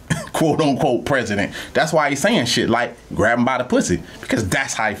last quote unquote president, that's why he's saying shit like grab him by the pussy because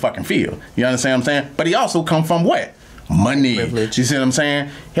that's how he fucking feel. You understand what I'm saying? But he also come from what? Money. Privilege. You see what I'm saying?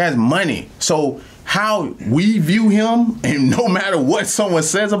 He has money. So how we view him, and no matter what someone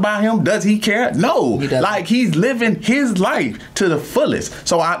says about him, does he care? No. He doesn't. Like he's living his life to the fullest.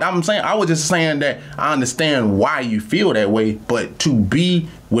 So I'm saying, I was just saying that I understand why you feel that way, but to be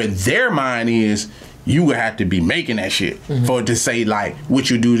where their mind is, you would have to be making that shit for it to say like what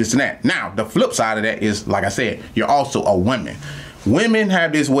you do, this and that. Now the flip side of that is, like I said, you're also a woman. Women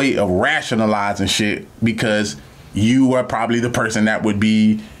have this way of rationalizing shit because you are probably the person that would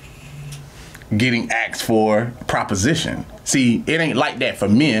be getting asked for proposition. See, it ain't like that for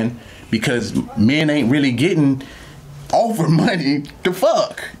men because men ain't really getting offered money to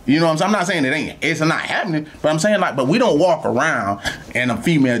fuck. You know what I'm saying? I'm not saying it's not happening, but I'm saying like, but we don't walk around and a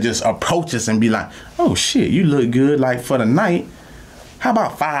female just approach us and be like, oh shit, you look good like for the night. How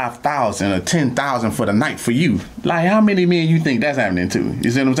about 5,000 or 10,000 for the night for you? Like, how many men you think that's happening to? You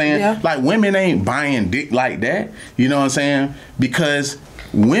see what I'm saying? Yeah. Like, women ain't buying dick like that. You know what I'm saying? Because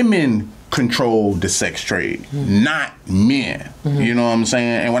women control the sex trade, not men. You know what I'm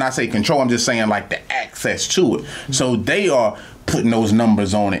saying? And when I say control, I'm just saying like the access to it. So they are putting those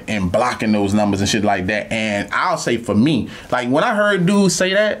numbers on it and blocking those numbers and shit like that. And I'll say for me, like when I heard dudes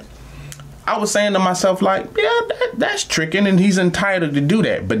say that, I was saying to myself, like, yeah, that's tricking, and he's entitled to do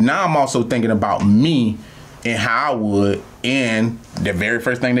that. But now I'm also thinking about me and how I would, and the very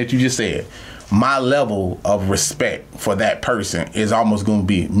first thing that you just said, my level of respect for that person is almost going to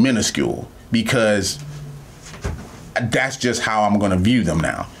be minuscule because that's just how I'm going to view them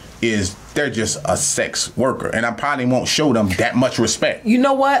now, is they're just a sex worker, and I probably won't show them that much respect. You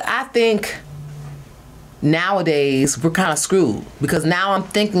know what? I think nowadays we're kind of screwed because now I'm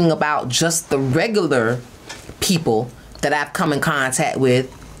thinking about just the regular people that I've come in contact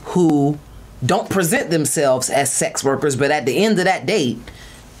with who don't present themselves as sex workers, but at the end of that date,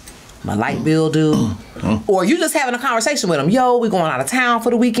 my light bill due, or you just having a conversation with them. Yo, we going out of town for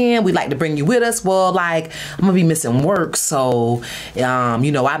the weekend. We'd like to bring you with us. Well, like, I'm gonna be missing work, so you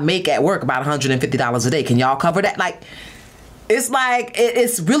know, I make at work about $150 a day. Can y'all cover that? Like, it's like,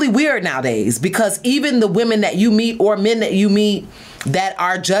 it's really weird nowadays because even the women that you meet or men that you meet that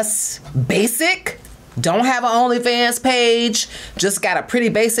are just basic, don't have an OnlyFans page, just got a pretty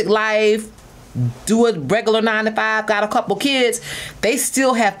basic life, do a regular 9 to 5, got a couple kids, they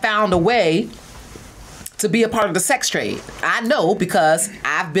still have found a way to be a part of the sex trade. I know because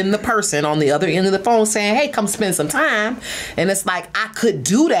I've been the person on the other end of the phone saying, hey, come spend some time. And it's like, I could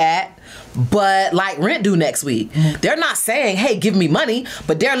do that, but like rent due next week. They're not saying, hey, give me money,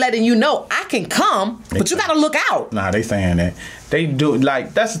 but they're letting you know I can come, but you gotta look out. Nah, they saying that. They do,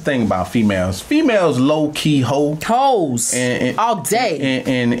 like, that's the thing about females. Females low-key hoes. And all day.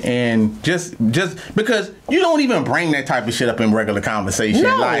 And just because you don't even bring that type of shit up in regular conversation.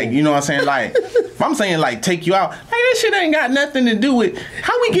 No. Like, you know what I'm saying? Like, if I'm saying, like, take you out, like, that shit ain't got nothing to do with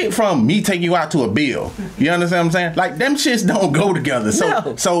how we get from me taking you out to a bill. You understand what I'm saying? Like, them shits don't go together.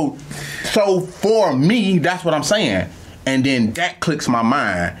 So for me, that's what I'm saying. And then that clicks my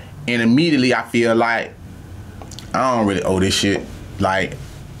mind. And immediately I feel like, I don't really owe this shit, like,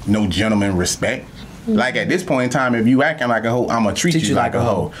 no gentleman respect. Like, at this point in time, if you acting like a hoe, I'm gonna treat you like a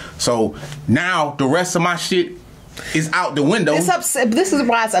hoe. So now the rest of my shit is out the window. This is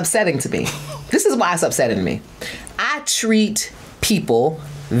why it's upsetting to me. This is why it's upsetting to me. I treat people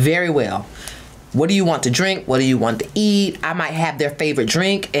very well. What do you want to drink? What do you want to eat? I might have their favorite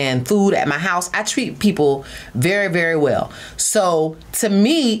drink and food at my house. I treat people very, very well. So to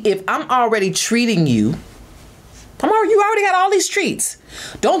me, if I'm already treating you, you already got all these treats.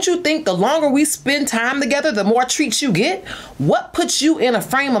 Don't you think the longer we spend time together, the more treats you get? What puts you in a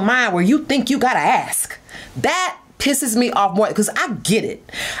frame of mind where you think you gotta ask? That pisses me off more, because I get it.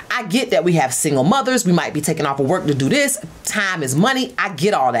 I get that we have single mothers. We might be taking off of work to do this. Time is money. I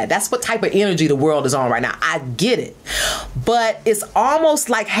get all that. That's what type of energy the world is on right now. I get it. But it's almost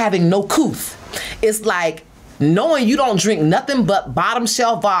like having no couth. It's like knowing you don't drink nothing but bottom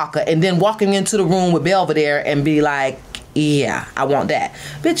shelf vodka and then walking into the room with Belvedere and be like, yeah, I want that.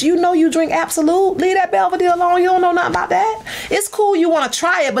 Bitch, you know you drink Absolute. Leave that Belvedere alone. You don't know nothing about that. It's cool you want to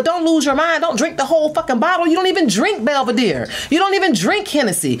try it, but don't lose your mind. Don't drink the whole fucking bottle. You don't even drink Belvedere. You don't even drink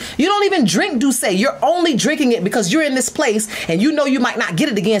Hennessy. You don't even drink Douce. You're only drinking it because you're in this place and you know you might not get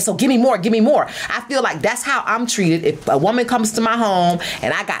it again, so give me more, give me more. I feel like that's how I'm treated. If a woman comes to my home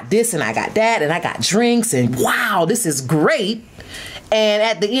and I got this and I got that and I got drinks and wow, this is great. And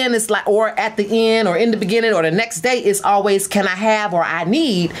at the end, it's like, or at the end, or in the beginning, or the next day, it's always, can I have or I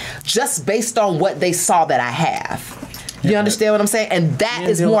need, just based on what they saw that I have. You understand what I'm saying? And that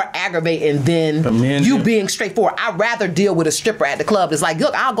is more aggravating than you being straightforward. I'd rather deal with a stripper at the club. It's like,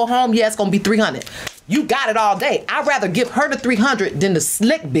 look, I'll go home. Yeah, it's going to be $300. You got it all day. I'd rather give her the $300 than the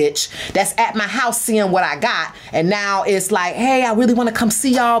slick bitch that's at my house seeing what I got. And now it's like, hey, I really want to come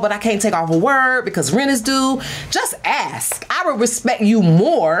see y'all, but I can't take off a word because rent is due. Just ask. I would respect you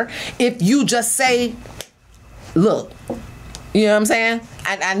more if you just say, look, you know what I'm saying?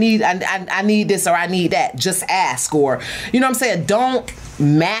 I need this or I need that. Just ask. Or, you know what I'm saying? Don't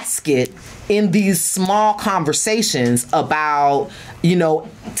mask it in these small conversations about, you know,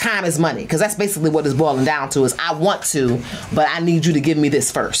 time is money. Because that's basically what it's boiling down to is I want to, but I need you to give me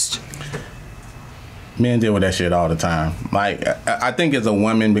this first. Men deal with that shit all the time. Like, I think as a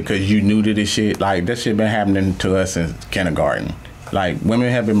woman, because you new to this shit, like, that shit been happening to us since kindergarten. Like,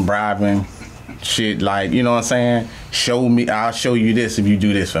 women have been bribing shit, like, you know what I'm saying? Show me, I'll show you this if you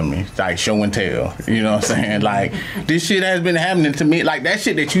do this for me. Like, show and tell. You know what I'm saying? Like, this shit has been happening to me. Like, that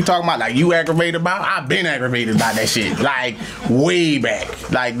shit that you talking about, like, you aggravated about, I've been aggravated by that shit. Like, way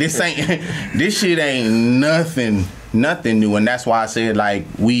back. Like, this shit ain't nothing new. And that's why I said, like,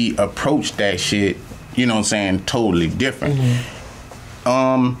 we approach that shit, you know what I'm saying, totally different.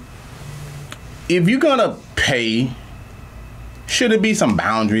 If you're gonna pay, should it be some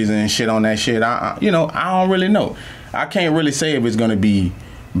boundaries and shit on that shit? I don't really know. I can't really say if it's gonna be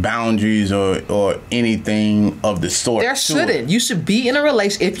boundaries or anything of the sort. There shouldn't. You should be in a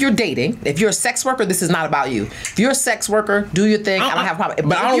relationship. If you're dating, if you're a sex worker, this is not about you. If you're a sex worker, do your thing. I don't have a problem.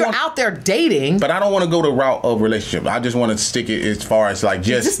 But if you're out there dating, but I don't want to go the route of relationship. I just want to stick it as far as like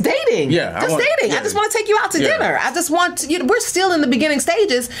just dating. Yeah, dating. Yeah. I just want to take you out to dinner. I just want to, we're still in the beginning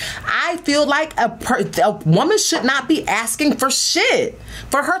stages. I feel like a woman should not be asking for shit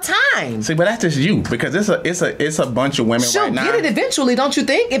for her time. See, but that's just you, because it's a bunch of women right now. She'll get it eventually, don't you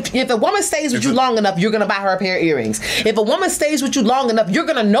think? If a woman stays with you long enough, you're gonna buy her a pair of earrings. If a woman stays with you long enough, you're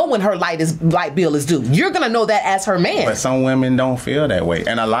gonna know when her light bill is due. You're gonna know that as her man. But some women don't feel that way,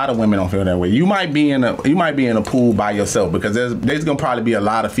 and a lot of women don't feel that way. You might be in a pool by yourself, because there's gonna probably be a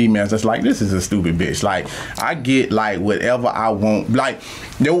lot of females that's like, this is a stupid bitch. Like, I get like whatever I want. Like,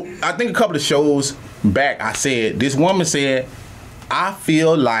 I think a couple of shows back, I said, this woman said, I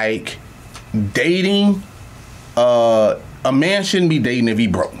feel like dating, a man shouldn't be dating if he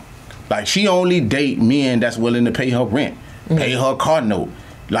broke. Like, she only date men that's willing to pay her rent, pay her car note,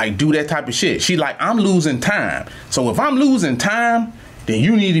 like, do that type of shit. She like, I'm losing time. So if I'm losing time, then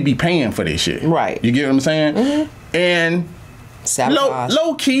you need to be paying for this shit. Right. You get what I'm saying? And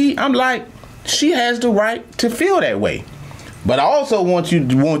low key, I'm like, she has the right to feel that way. But I also want you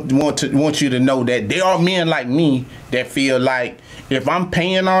to know that there are men like me that feel like if I'm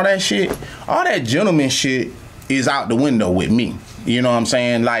paying all that shit, all that gentleman shit is out the window with me. You know what I'm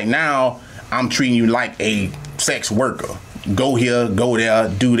saying? Like, now I'm treating you like a sex worker. Go here, go there,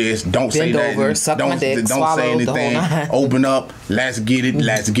 do this. Don't say that. Don't say anything. Open up. Let's get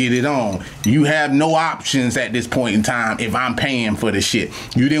it on. You have no options at this point in time if I'm paying for the shit.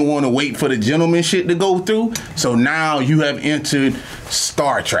 You didn't want to wait for the gentleman shit to go through, so now you have entered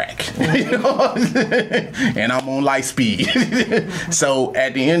Star Trek. You know? And I'm on light speed. So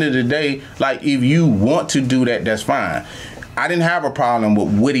at the end of the day, like, if you want to do that, that's fine. I didn't have a problem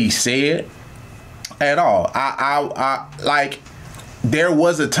with what he said at all. I like, there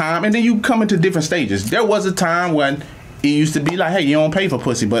was a time, and then you come into different stages. There was a time when it used to be like, hey, you don't pay for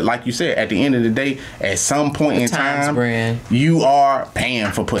pussy, but like you said, at the end of the day, at some point in time, you are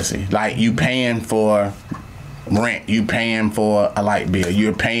paying for pussy. Like, you paying for rent, you paying for a light bill,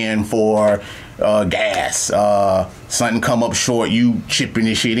 you're paying for gas, something come up short, you chipping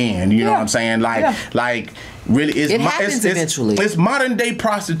this shit in. You know what I'm saying? Like really, it happens eventually. It's modern day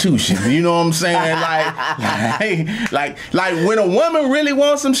prostitution. You know what I'm saying? like when a woman really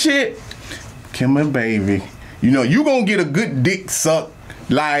wants some shit, come here, baby. You know, you gonna get a good dick suck.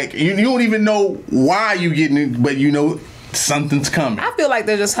 Like, you don't even know why you getting it, but you know something's coming. I feel like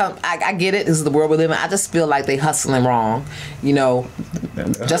they're just, I get it, this is the world we live in. I just feel like they hustling wrong. You know,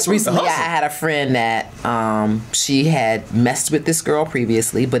 just recently I had a friend that she had messed with this girl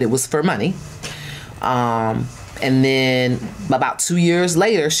previously, but it was for money. And then about 2 years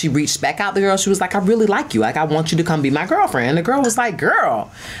later, she reached back out to the girl. She was like, I really like you. Like, I want you to come be my girlfriend. And the girl was like,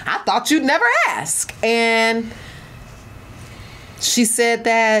 girl, I thought you'd never ask. And she said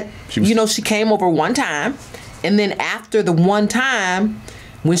that, you know, she came over one time. And then after the one time,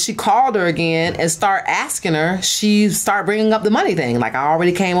 when she called her again and started asking her, she started bringing up the money thing. Like, I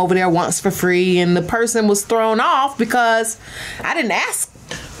already came over there once for free. And the person was thrown off because I didn't ask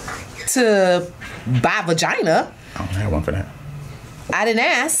to buy vagina. I don't have one for that. I didn't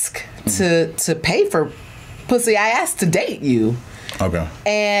ask to pay for pussy. I asked to date you. Okay.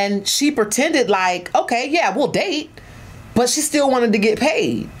 And she pretended like, okay, yeah, we'll date, but she still wanted to get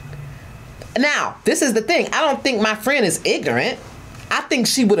paid. Now, this is the thing. I don't think my friend is ignorant. I think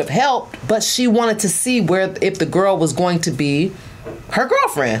she would have helped, but she wanted to see if the girl was going to be her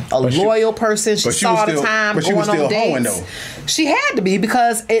girlfriend, loyal person. She saw all the time going on dates. She had to be,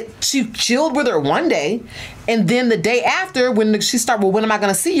 because she chilled with her one day, and then the day after, when she started, well, when am I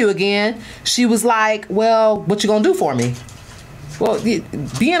going to see you again? She was like, well, what you going to do for me? Well,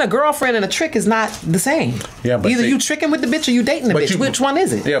 being a girlfriend and a trick is not the same. Yeah, but either you tricking with the bitch or you dating the bitch. Which one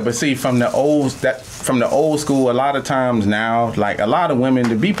is it? Yeah, but see, from the old school, a lot of times now, like a lot of women,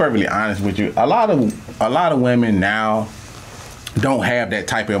 to be perfectly honest with you, a lot of women now don't have that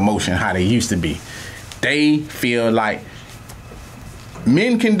type of emotion how they used to be. They feel like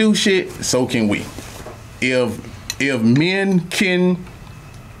men can do shit, so can we. If men can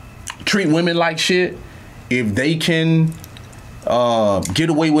treat women like shit, if they can get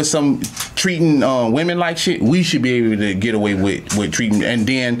away with some treating women like shit, we should be able to get away with treating. And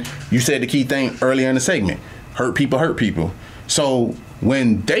then you said the key thing earlier in the segment: hurt people. So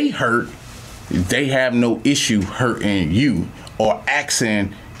when they hurt, they have no issue hurting you or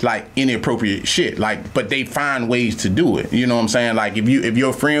asking like inappropriate shit. Like, but they find ways to do it. You know what I'm saying? Like, if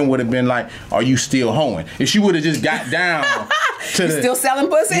your friend would have been like, "Are you still hoeing?" If she would have just got down to still selling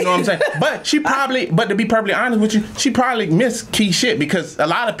pussy. You know what I'm saying? But she probably, but to be perfectly honest with you, she probably missed key shit, because a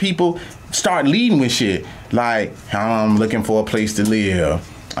lot of people start leading with shit like, I'm looking for a place to live.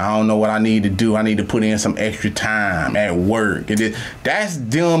 I don't know what I need to do. I need to put in some extra time at work. That's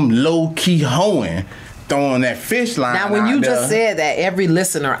them low key hoeing, throwing that fish line. Now, when you just said that, every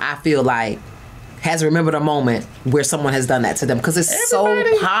listener, I feel like, has remembered a moment where someone has done that to them, because it's so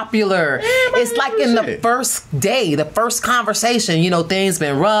popular. It's like in the first day, the first conversation, you know, things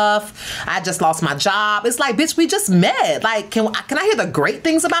been rough. I just lost my job. It's like, bitch, we just met. Like, can I hear the great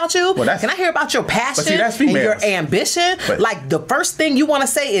things about you? Well, can I hear about your passion and your ambition? Like, the first thing you want to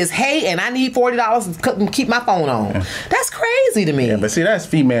say is, hey, and I need $40 to keep my phone on. Yeah. That's crazy to me. Yeah, but see, that's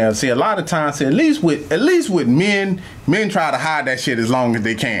female. See, a lot of times, see, at least with men try to hide that shit as long as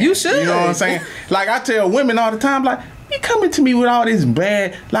they can. You should. You know what I'm saying? Like, I tell women all the time, like, you coming to me with all this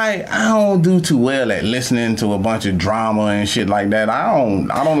bad, like, I don't do too well at listening to a bunch of drama and shit like that. I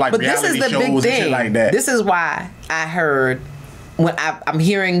don't like reality shows and shit like that. This is why I heard, when I'm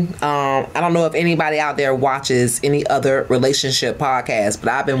hearing, I don't know if anybody out there watches any other relationship podcasts, but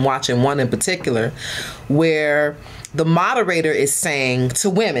I've been watching one in particular where the moderator is saying to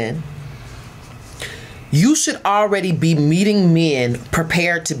women, you should already be meeting men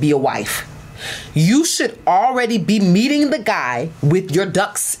prepared to be a wife. You should already be meeting the guy with your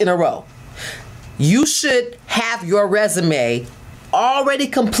ducks in a row. You should have your resume already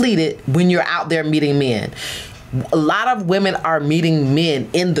completed when you're out there meeting men. A lot of women are meeting men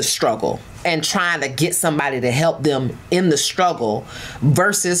in the struggle and trying to get somebody to help them in the struggle,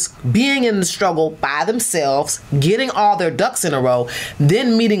 versus being in the struggle by themselves, getting all their ducks in a row,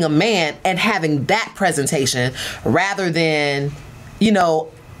 then meeting a man and having that presentation, rather than, you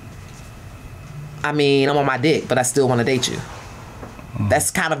know, I mean, I'm on my dick, but I still want to date you.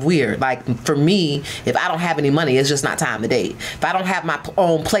 That's kind of weird. Like, for me, if I don't have any money, it's just not time to date. If I don't have my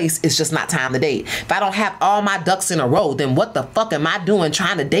own place, it's just not time to date. If I don't have all my ducks in a row, then what the fuck am I doing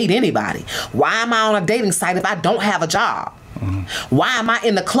trying to date anybody? Why am I on a dating site if I don't have a job? Why am I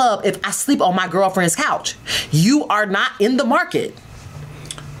in the club if I sleep on my girlfriend's couch? You are not in the market.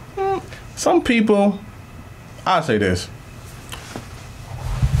 Some people, I'll say this.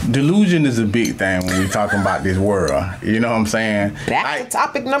 Delusion is a big thing when we talking about this world. You know what I'm saying? Back to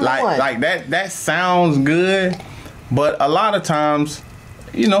topic number one. Like that sounds good, but a lot of times,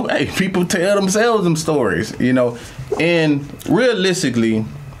 you know, hey, people tell themselves them stories, you know, and realistically,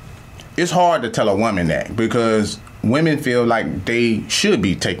 it's hard to tell a woman that because women feel like they should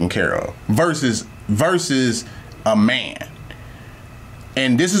be taken care of versus a man.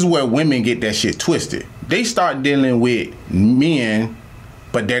 And this is where women get that shit twisted. They start dealing with men,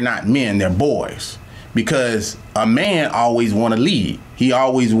 but they're not men, they're boys. Because a man always want to lead. He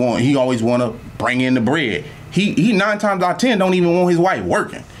always want to bring in the bread. He 9 times out of 10 don't even want his wife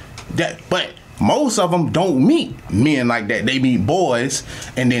working. But most of them don't meet men like that. They meet boys,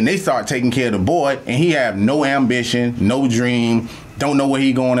 and then they start taking care of the boy, and he have no ambition, no dream, don't know where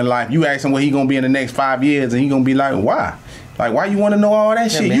he going in life. You ask him where he gonna be in the next 5 years, and he gonna be like, why? Like, why you want to know all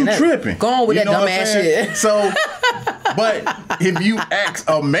that shit? Man, you tripping. Go on with you that dumb ass shit. So, but if you ask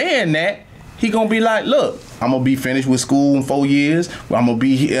a man that, he gonna be like, look, I'm gonna be finished with school in 4 years. I'm gonna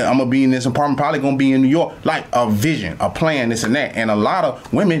be in this apartment, probably gonna be in New York. Like a vision, a plan, this and that. And a lot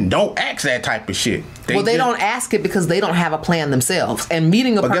of women don't ask that type of shit. They don't ask it because they don't have a plan themselves. And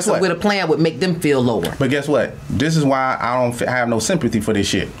meeting a person with a plan would make them feel lower. But guess what? This is why I don't have no sympathy for this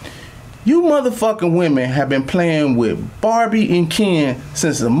shit. You motherfucking women have been playing with Barbie and Ken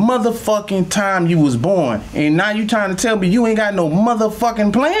since the motherfucking time you was born. And now you trying to tell me you ain't got no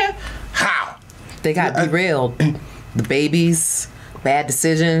motherfucking plan? How? They got derailed. The babies, bad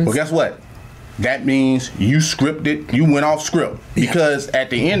decisions. Well, guess what? That means you scripted, you went off script. Because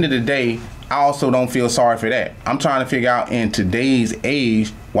at the end of the day, I also don't feel sorry for that. I'm trying to figure out in today's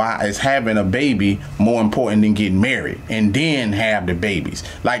age why is having a baby more important than getting married and then have the babies.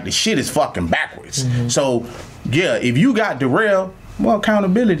 Like, the shit is fucking backwards. So, yeah, if you got derailed, well,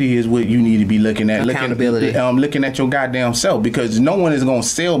 accountability is what you need to be looking at. Accountability. Looking at your goddamn self, because no one is going to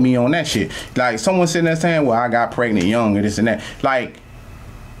sell me on that shit. Like, someone sitting there saying, well, I got pregnant young and this and that. Like,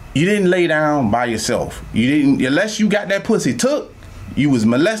 you didn't lay down by yourself. You didn't, unless you got that pussy took, you was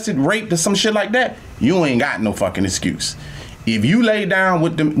molested, raped, or some shit like that, you ain't got no fucking excuse. If you lay down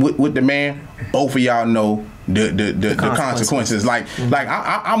with the man, both of y'all know the consequences. Like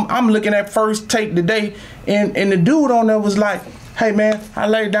I'm looking at First Take today, and the dude on there was like, hey man, I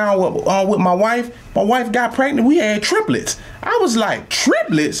laid down with my wife. My wife got pregnant. We had triplets. I was like,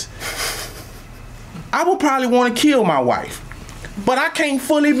 triplets? I would probably want to kill my wife, but I can't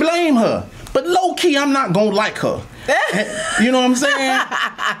fully blame her. But low key, I'm not gonna like her. You know what I'm saying?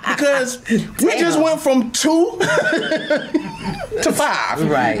 Because we just went from 2 to 5.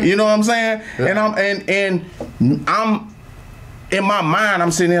 Right. You know what I'm saying? And I'm in my mind,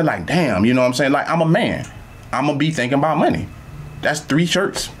 I'm sitting there like, damn, you know what I'm saying? Like, I'm a man. I'm gonna be thinking about money. That's 3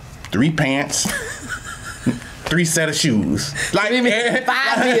 shirts, 3 pants, 3 set of shoes. Like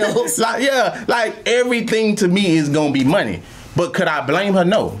 5 meals. Like everything to me is gonna be money. But could I blame her?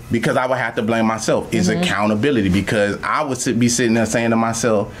 No, because I would have to blame myself. It's accountability, because I would be sitting there saying to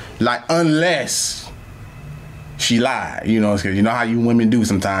myself, like, unless she lied, you know, because you know how you women do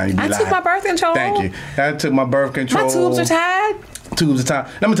sometimes. You be took my birth control. Thank you. I took my birth control. My tubes are tied. Tubes are tied.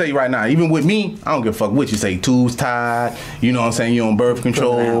 Let me tell you right now, even with me, I don't give a fuck what you say. Tubes tied, you know what I'm saying? You on birth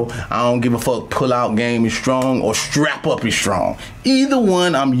control. I don't give a fuck. Pull out game is strong or strap up is strong. Either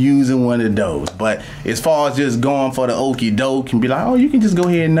one, I'm using one of those. But as far as just going for the okie doke and be like, oh, you can just go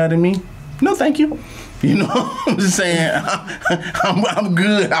ahead and nut at me. No, thank you. You know what I'm saying? I'm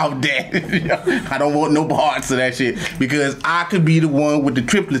good off that. I don't want no parts of that shit, because I could be the one with the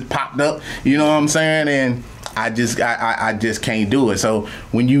triplets popped up. You know what I'm saying? And I just can't do it. So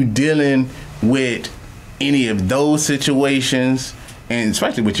when you dealing with any of those situations, and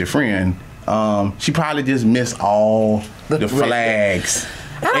especially with your friend, she probably just missed all the flags.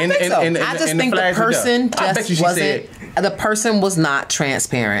 I don't think so. I just think the person just wasn't. The person was not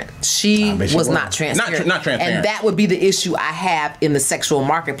transparent. She was not transparent. Not transparent. And that would be the issue I have in the sexual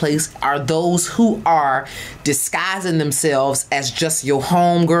marketplace, are those who are disguising themselves as just your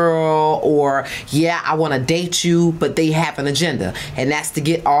homegirl, or, yeah, I want to date you, but they have an agenda. And that's to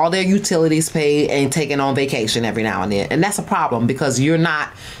get all their utilities paid and taken on vacation every now and then. And that's a problem, because you're not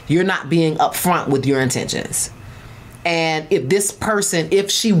being upfront with your intentions. And if this person, if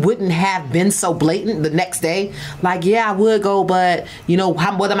she wouldn't have been so blatant the next day, like, yeah, I would go, but you know,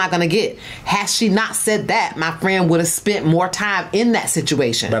 what am I going to get? Has she not said that, my friend would have spent more time in that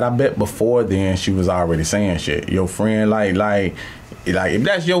situation. But I bet before then she was already saying shit. Your friend, like if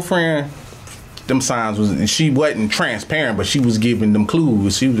that's your friend, them signs was, she wasn't transparent, but she was giving them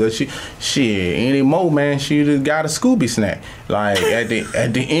clues. Shit, anymore, man, she just got a Scooby snack. Like at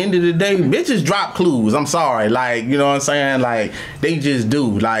the end of the day, bitches drop clues. I'm sorry, like, you know what I'm saying? Like, they just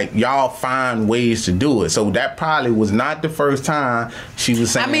do. Like, y'all find ways to do it. So that probably was not the first time she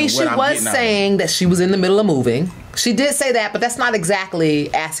was saying. I mean, she was saying that she was in the middle of moving. She did say that, but that's not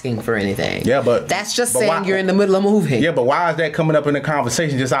exactly asking for anything. Yeah, but that's just saying you're in the middle of moving. Yeah, but why is that coming up in the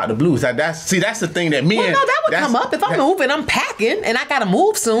conversation just out the blue? That's the thing that me and... Well, no, that would come up. If I'm moving, I'm packing, and I got to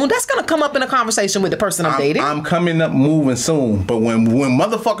move soon, that's going to come up in a conversation with the person I'm dating. I'm coming up moving soon, but when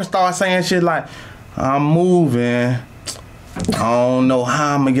motherfuckers start saying shit like, I'm moving... I don't know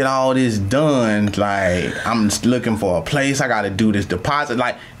how I'm gonna get all this done. Like, I'm just looking for a place. I gotta do this deposit.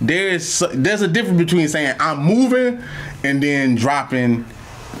 Like, there's a difference between saying I'm moving and then dropping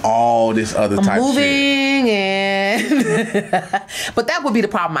all this other type of shit. And but that would be the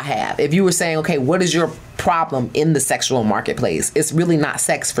problem I have. If you were saying, okay, what is your problem in the sexual marketplace? It's really not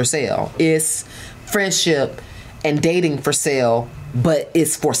sex for sale. It's friendship and dating for sale. But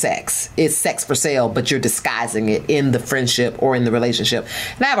it's for sex. It's sex for sale, but you're disguising it in the friendship or in the relationship.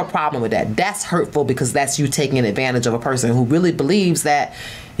 And I have a problem with that. That's hurtful because that's you taking advantage of a person who really believes that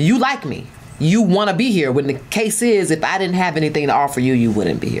you like me. You want to be here. When the case is, if I didn't have anything to offer you, you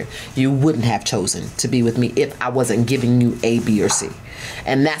wouldn't be here. You wouldn't have chosen to be with me if I wasn't giving you A, B, or C.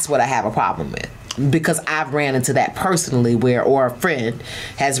 And that's what I have a problem with. Because I've ran into that personally or a friend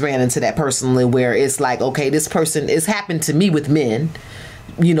has ran into that personally where it's like, okay, this person, it's happened to me with men,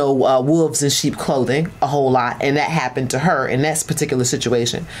 you know, wolves in sheep clothing a whole lot. And that happened to her in that particular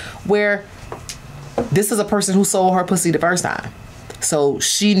situation where this is a person who sold her pussy the first time. So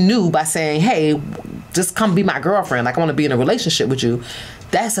she knew by saying, hey, just come be my girlfriend. Like, I want to be in a relationship with you.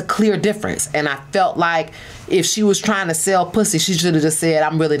 That's a clear difference. And I felt like if she was trying to sell pussy, she should have just said,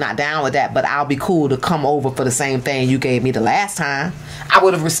 I'm really not down with that, but I'll be cool to come over for the same thing you gave me the last time. I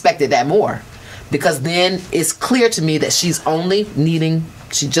would have respected that more. Because then it's clear to me that she's only needing,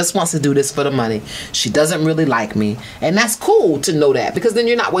 she just wants to do this for the money. She doesn't really like me. And that's cool to know that, because then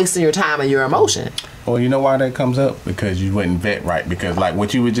you're not wasting your time and your emotion. Well, you know why that comes up? Because you wouldn't vet right. Because like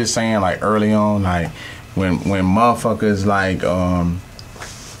what you were just saying, like early on, like when motherfuckers like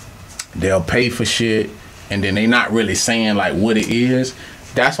they'll pay for shit and then they not really saying like what it is.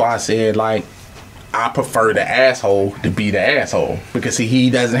 That's why I said, like, I prefer the asshole to be the asshole, because see, he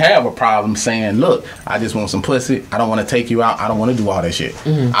doesn't have a problem saying, look, I just want some pussy, I don't want to take you out, I don't want to do all that shit.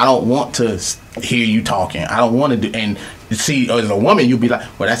 I don't want to hear you talking, I don't want to do. And see, as a woman, you'll be like,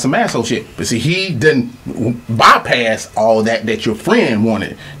 well, that's some asshole shit. But see, he didn't bypass all that your friend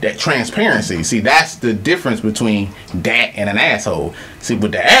wanted, that transparency. See, that's the difference between that and an asshole. See,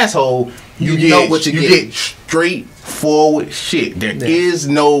 with the asshole, you get straightforward shit. There is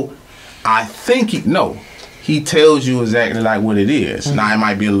no, I think he tells you exactly like what it is. Now, it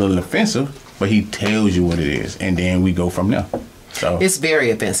might be a little offensive, but he tells you what it is, and then we go from there. So it's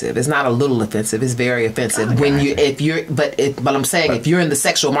very offensive. It's not a little offensive. It's very offensive but I'm saying if you're in the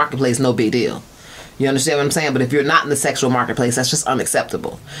sexual marketplace, no big deal. You understand what I'm saying? But if you're not in the sexual marketplace, that's just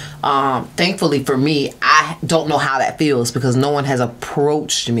unacceptable. Thankfully for me, I don't know how that feels, because no one has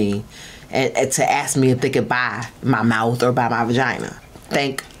approached me and to ask me if they could buy my mouth or buy my vagina.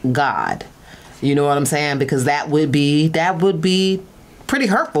 Thank God. You know what I'm saying? Because that would be pretty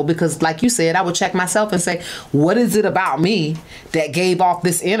hurtful, because like you said, I would check myself and say, what is it about me that gave off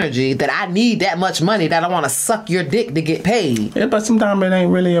this energy that I need that much money that I want to suck your dick to get paid? Yeah, but sometimes it ain't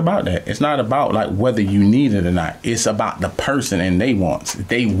really about that. It's not about like whether you need it or not. It's about the person and they want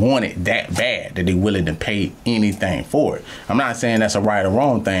it that bad that they willing to pay anything for it. I'm not saying that's a right or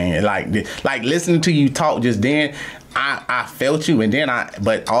wrong thing. Like listening to you talk just then, I felt you, and then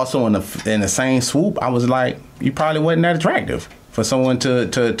but also in the same swoop, I was like, you probably wasn't that attractive for someone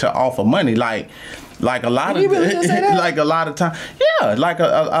to offer money, like a lot of like a lot of times, yeah, like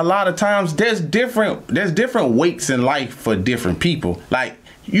a lot of times there's different weights in life for different people. Like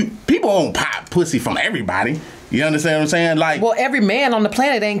people don't pop pussy from everybody. You understand what I'm saying? Like, well, every man on the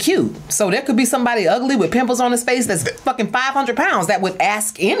planet ain't cute, so there could be somebody ugly with pimples on his face that's fucking 500 pounds that would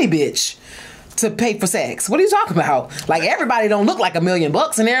ask any bitch to pay for sex. What are you talking about? Like, everybody don't look like $1 million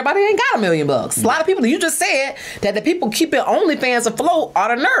and everybody ain't got $1 million. A lot of people, you just said that the people keeping OnlyFans afloat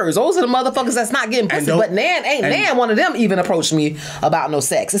are the nerds. Those are the motherfuckers that's not getting pussy. But Nan one of them even approached me about no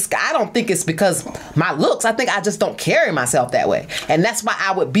sex. I don't think it's because my looks. I think I just don't carry myself that way. And that's why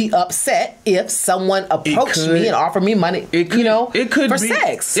I would be upset if someone approached me and offered me money, for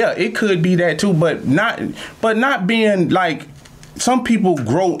sex. Yeah, it could be that too, but not being like, some people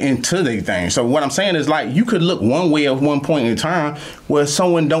grow into their thing. So what I'm saying is, like, you could look one way at one point in time where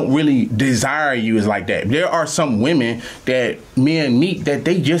someone don't really desire you is like that. There are some women that men meet that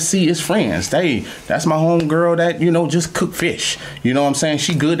they just see as friends. That's my homegirl that, just cook fish. You know what I'm saying?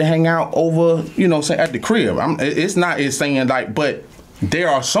 She good to hang out over, at the crib. It's not saying like, but there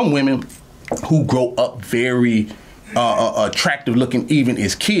are some women who grow up very attractive looking even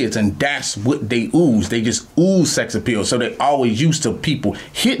as kids, and that's what they ooze. They just ooze sex appeal, so they always used to people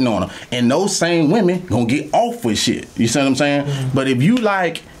hitting on them, and those same women gonna get off with shit. You see what I'm saying? Mm-hmm. But if you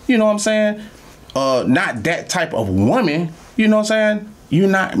like, not that type of woman, you know what I'm saying, you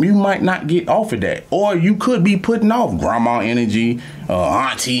might not get off of that, or you could be putting off grandma energy,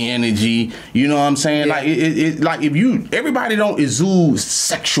 auntie energy. You know what I'm saying? Yeah. Like it like if everybody don't exude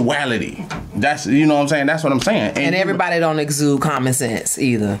sexuality. That's what I'm saying. That's what I'm saying. And everybody don't exude common sense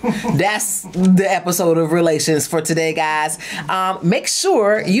either. That's the episode of Relations for today, guys. Make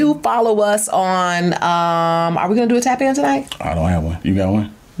sure you follow us on. Are we gonna do a tap in tonight? I don't have one. You got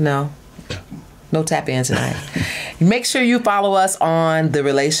one? No. No tap in tonight. Make sure you follow us on the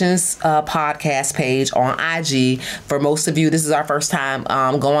Relations podcast page on IG. For most of you, this is our first time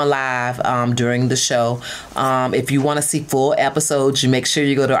going live during the show. If you want to see full episodes, you make sure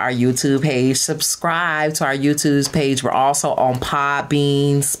you go to our YouTube page. Subscribe to our YouTube page. We're also on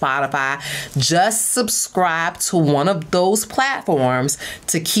Podbean, Spotify. Just subscribe to one of those platforms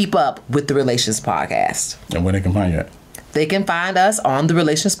to keep up with the Relations podcast. And where they can find you at? They can find us on the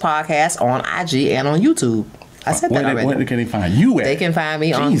Relations Podcast on IG and on YouTube. I said that already. Where can they find you at? They can find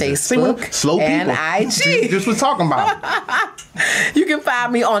me on Facebook and IG. Just was talking about. You can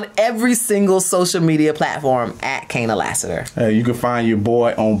find me on every single social media platform at Kaynah Lassitter. You can find your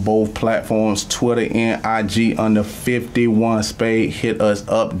boy on both platforms, Twitter and IG, under 51 Spade. Hit us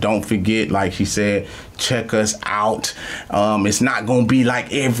up. Don't forget, like she said, check us out. It's not gonna be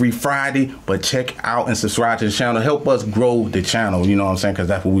like every Friday, but check out and subscribe to the channel. Help us grow the channel, you know what I'm saying? Because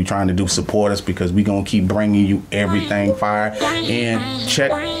that's what we're trying to do. Support us, because we gonna keep bringing you everything fire. And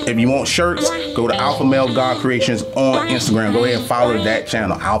check, if you want shirts, go to Alpha Male God Creations on Instagram. Go ahead and follow that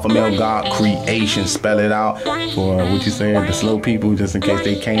channel, Alpha Male God Creations. Spell it out for what you said, the slow people, just in case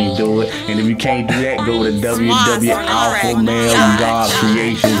they can't do it. And if you can't do that, go to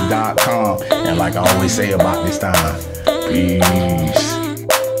www.alphamalegodcreations.com. And like I always say about this time, peace.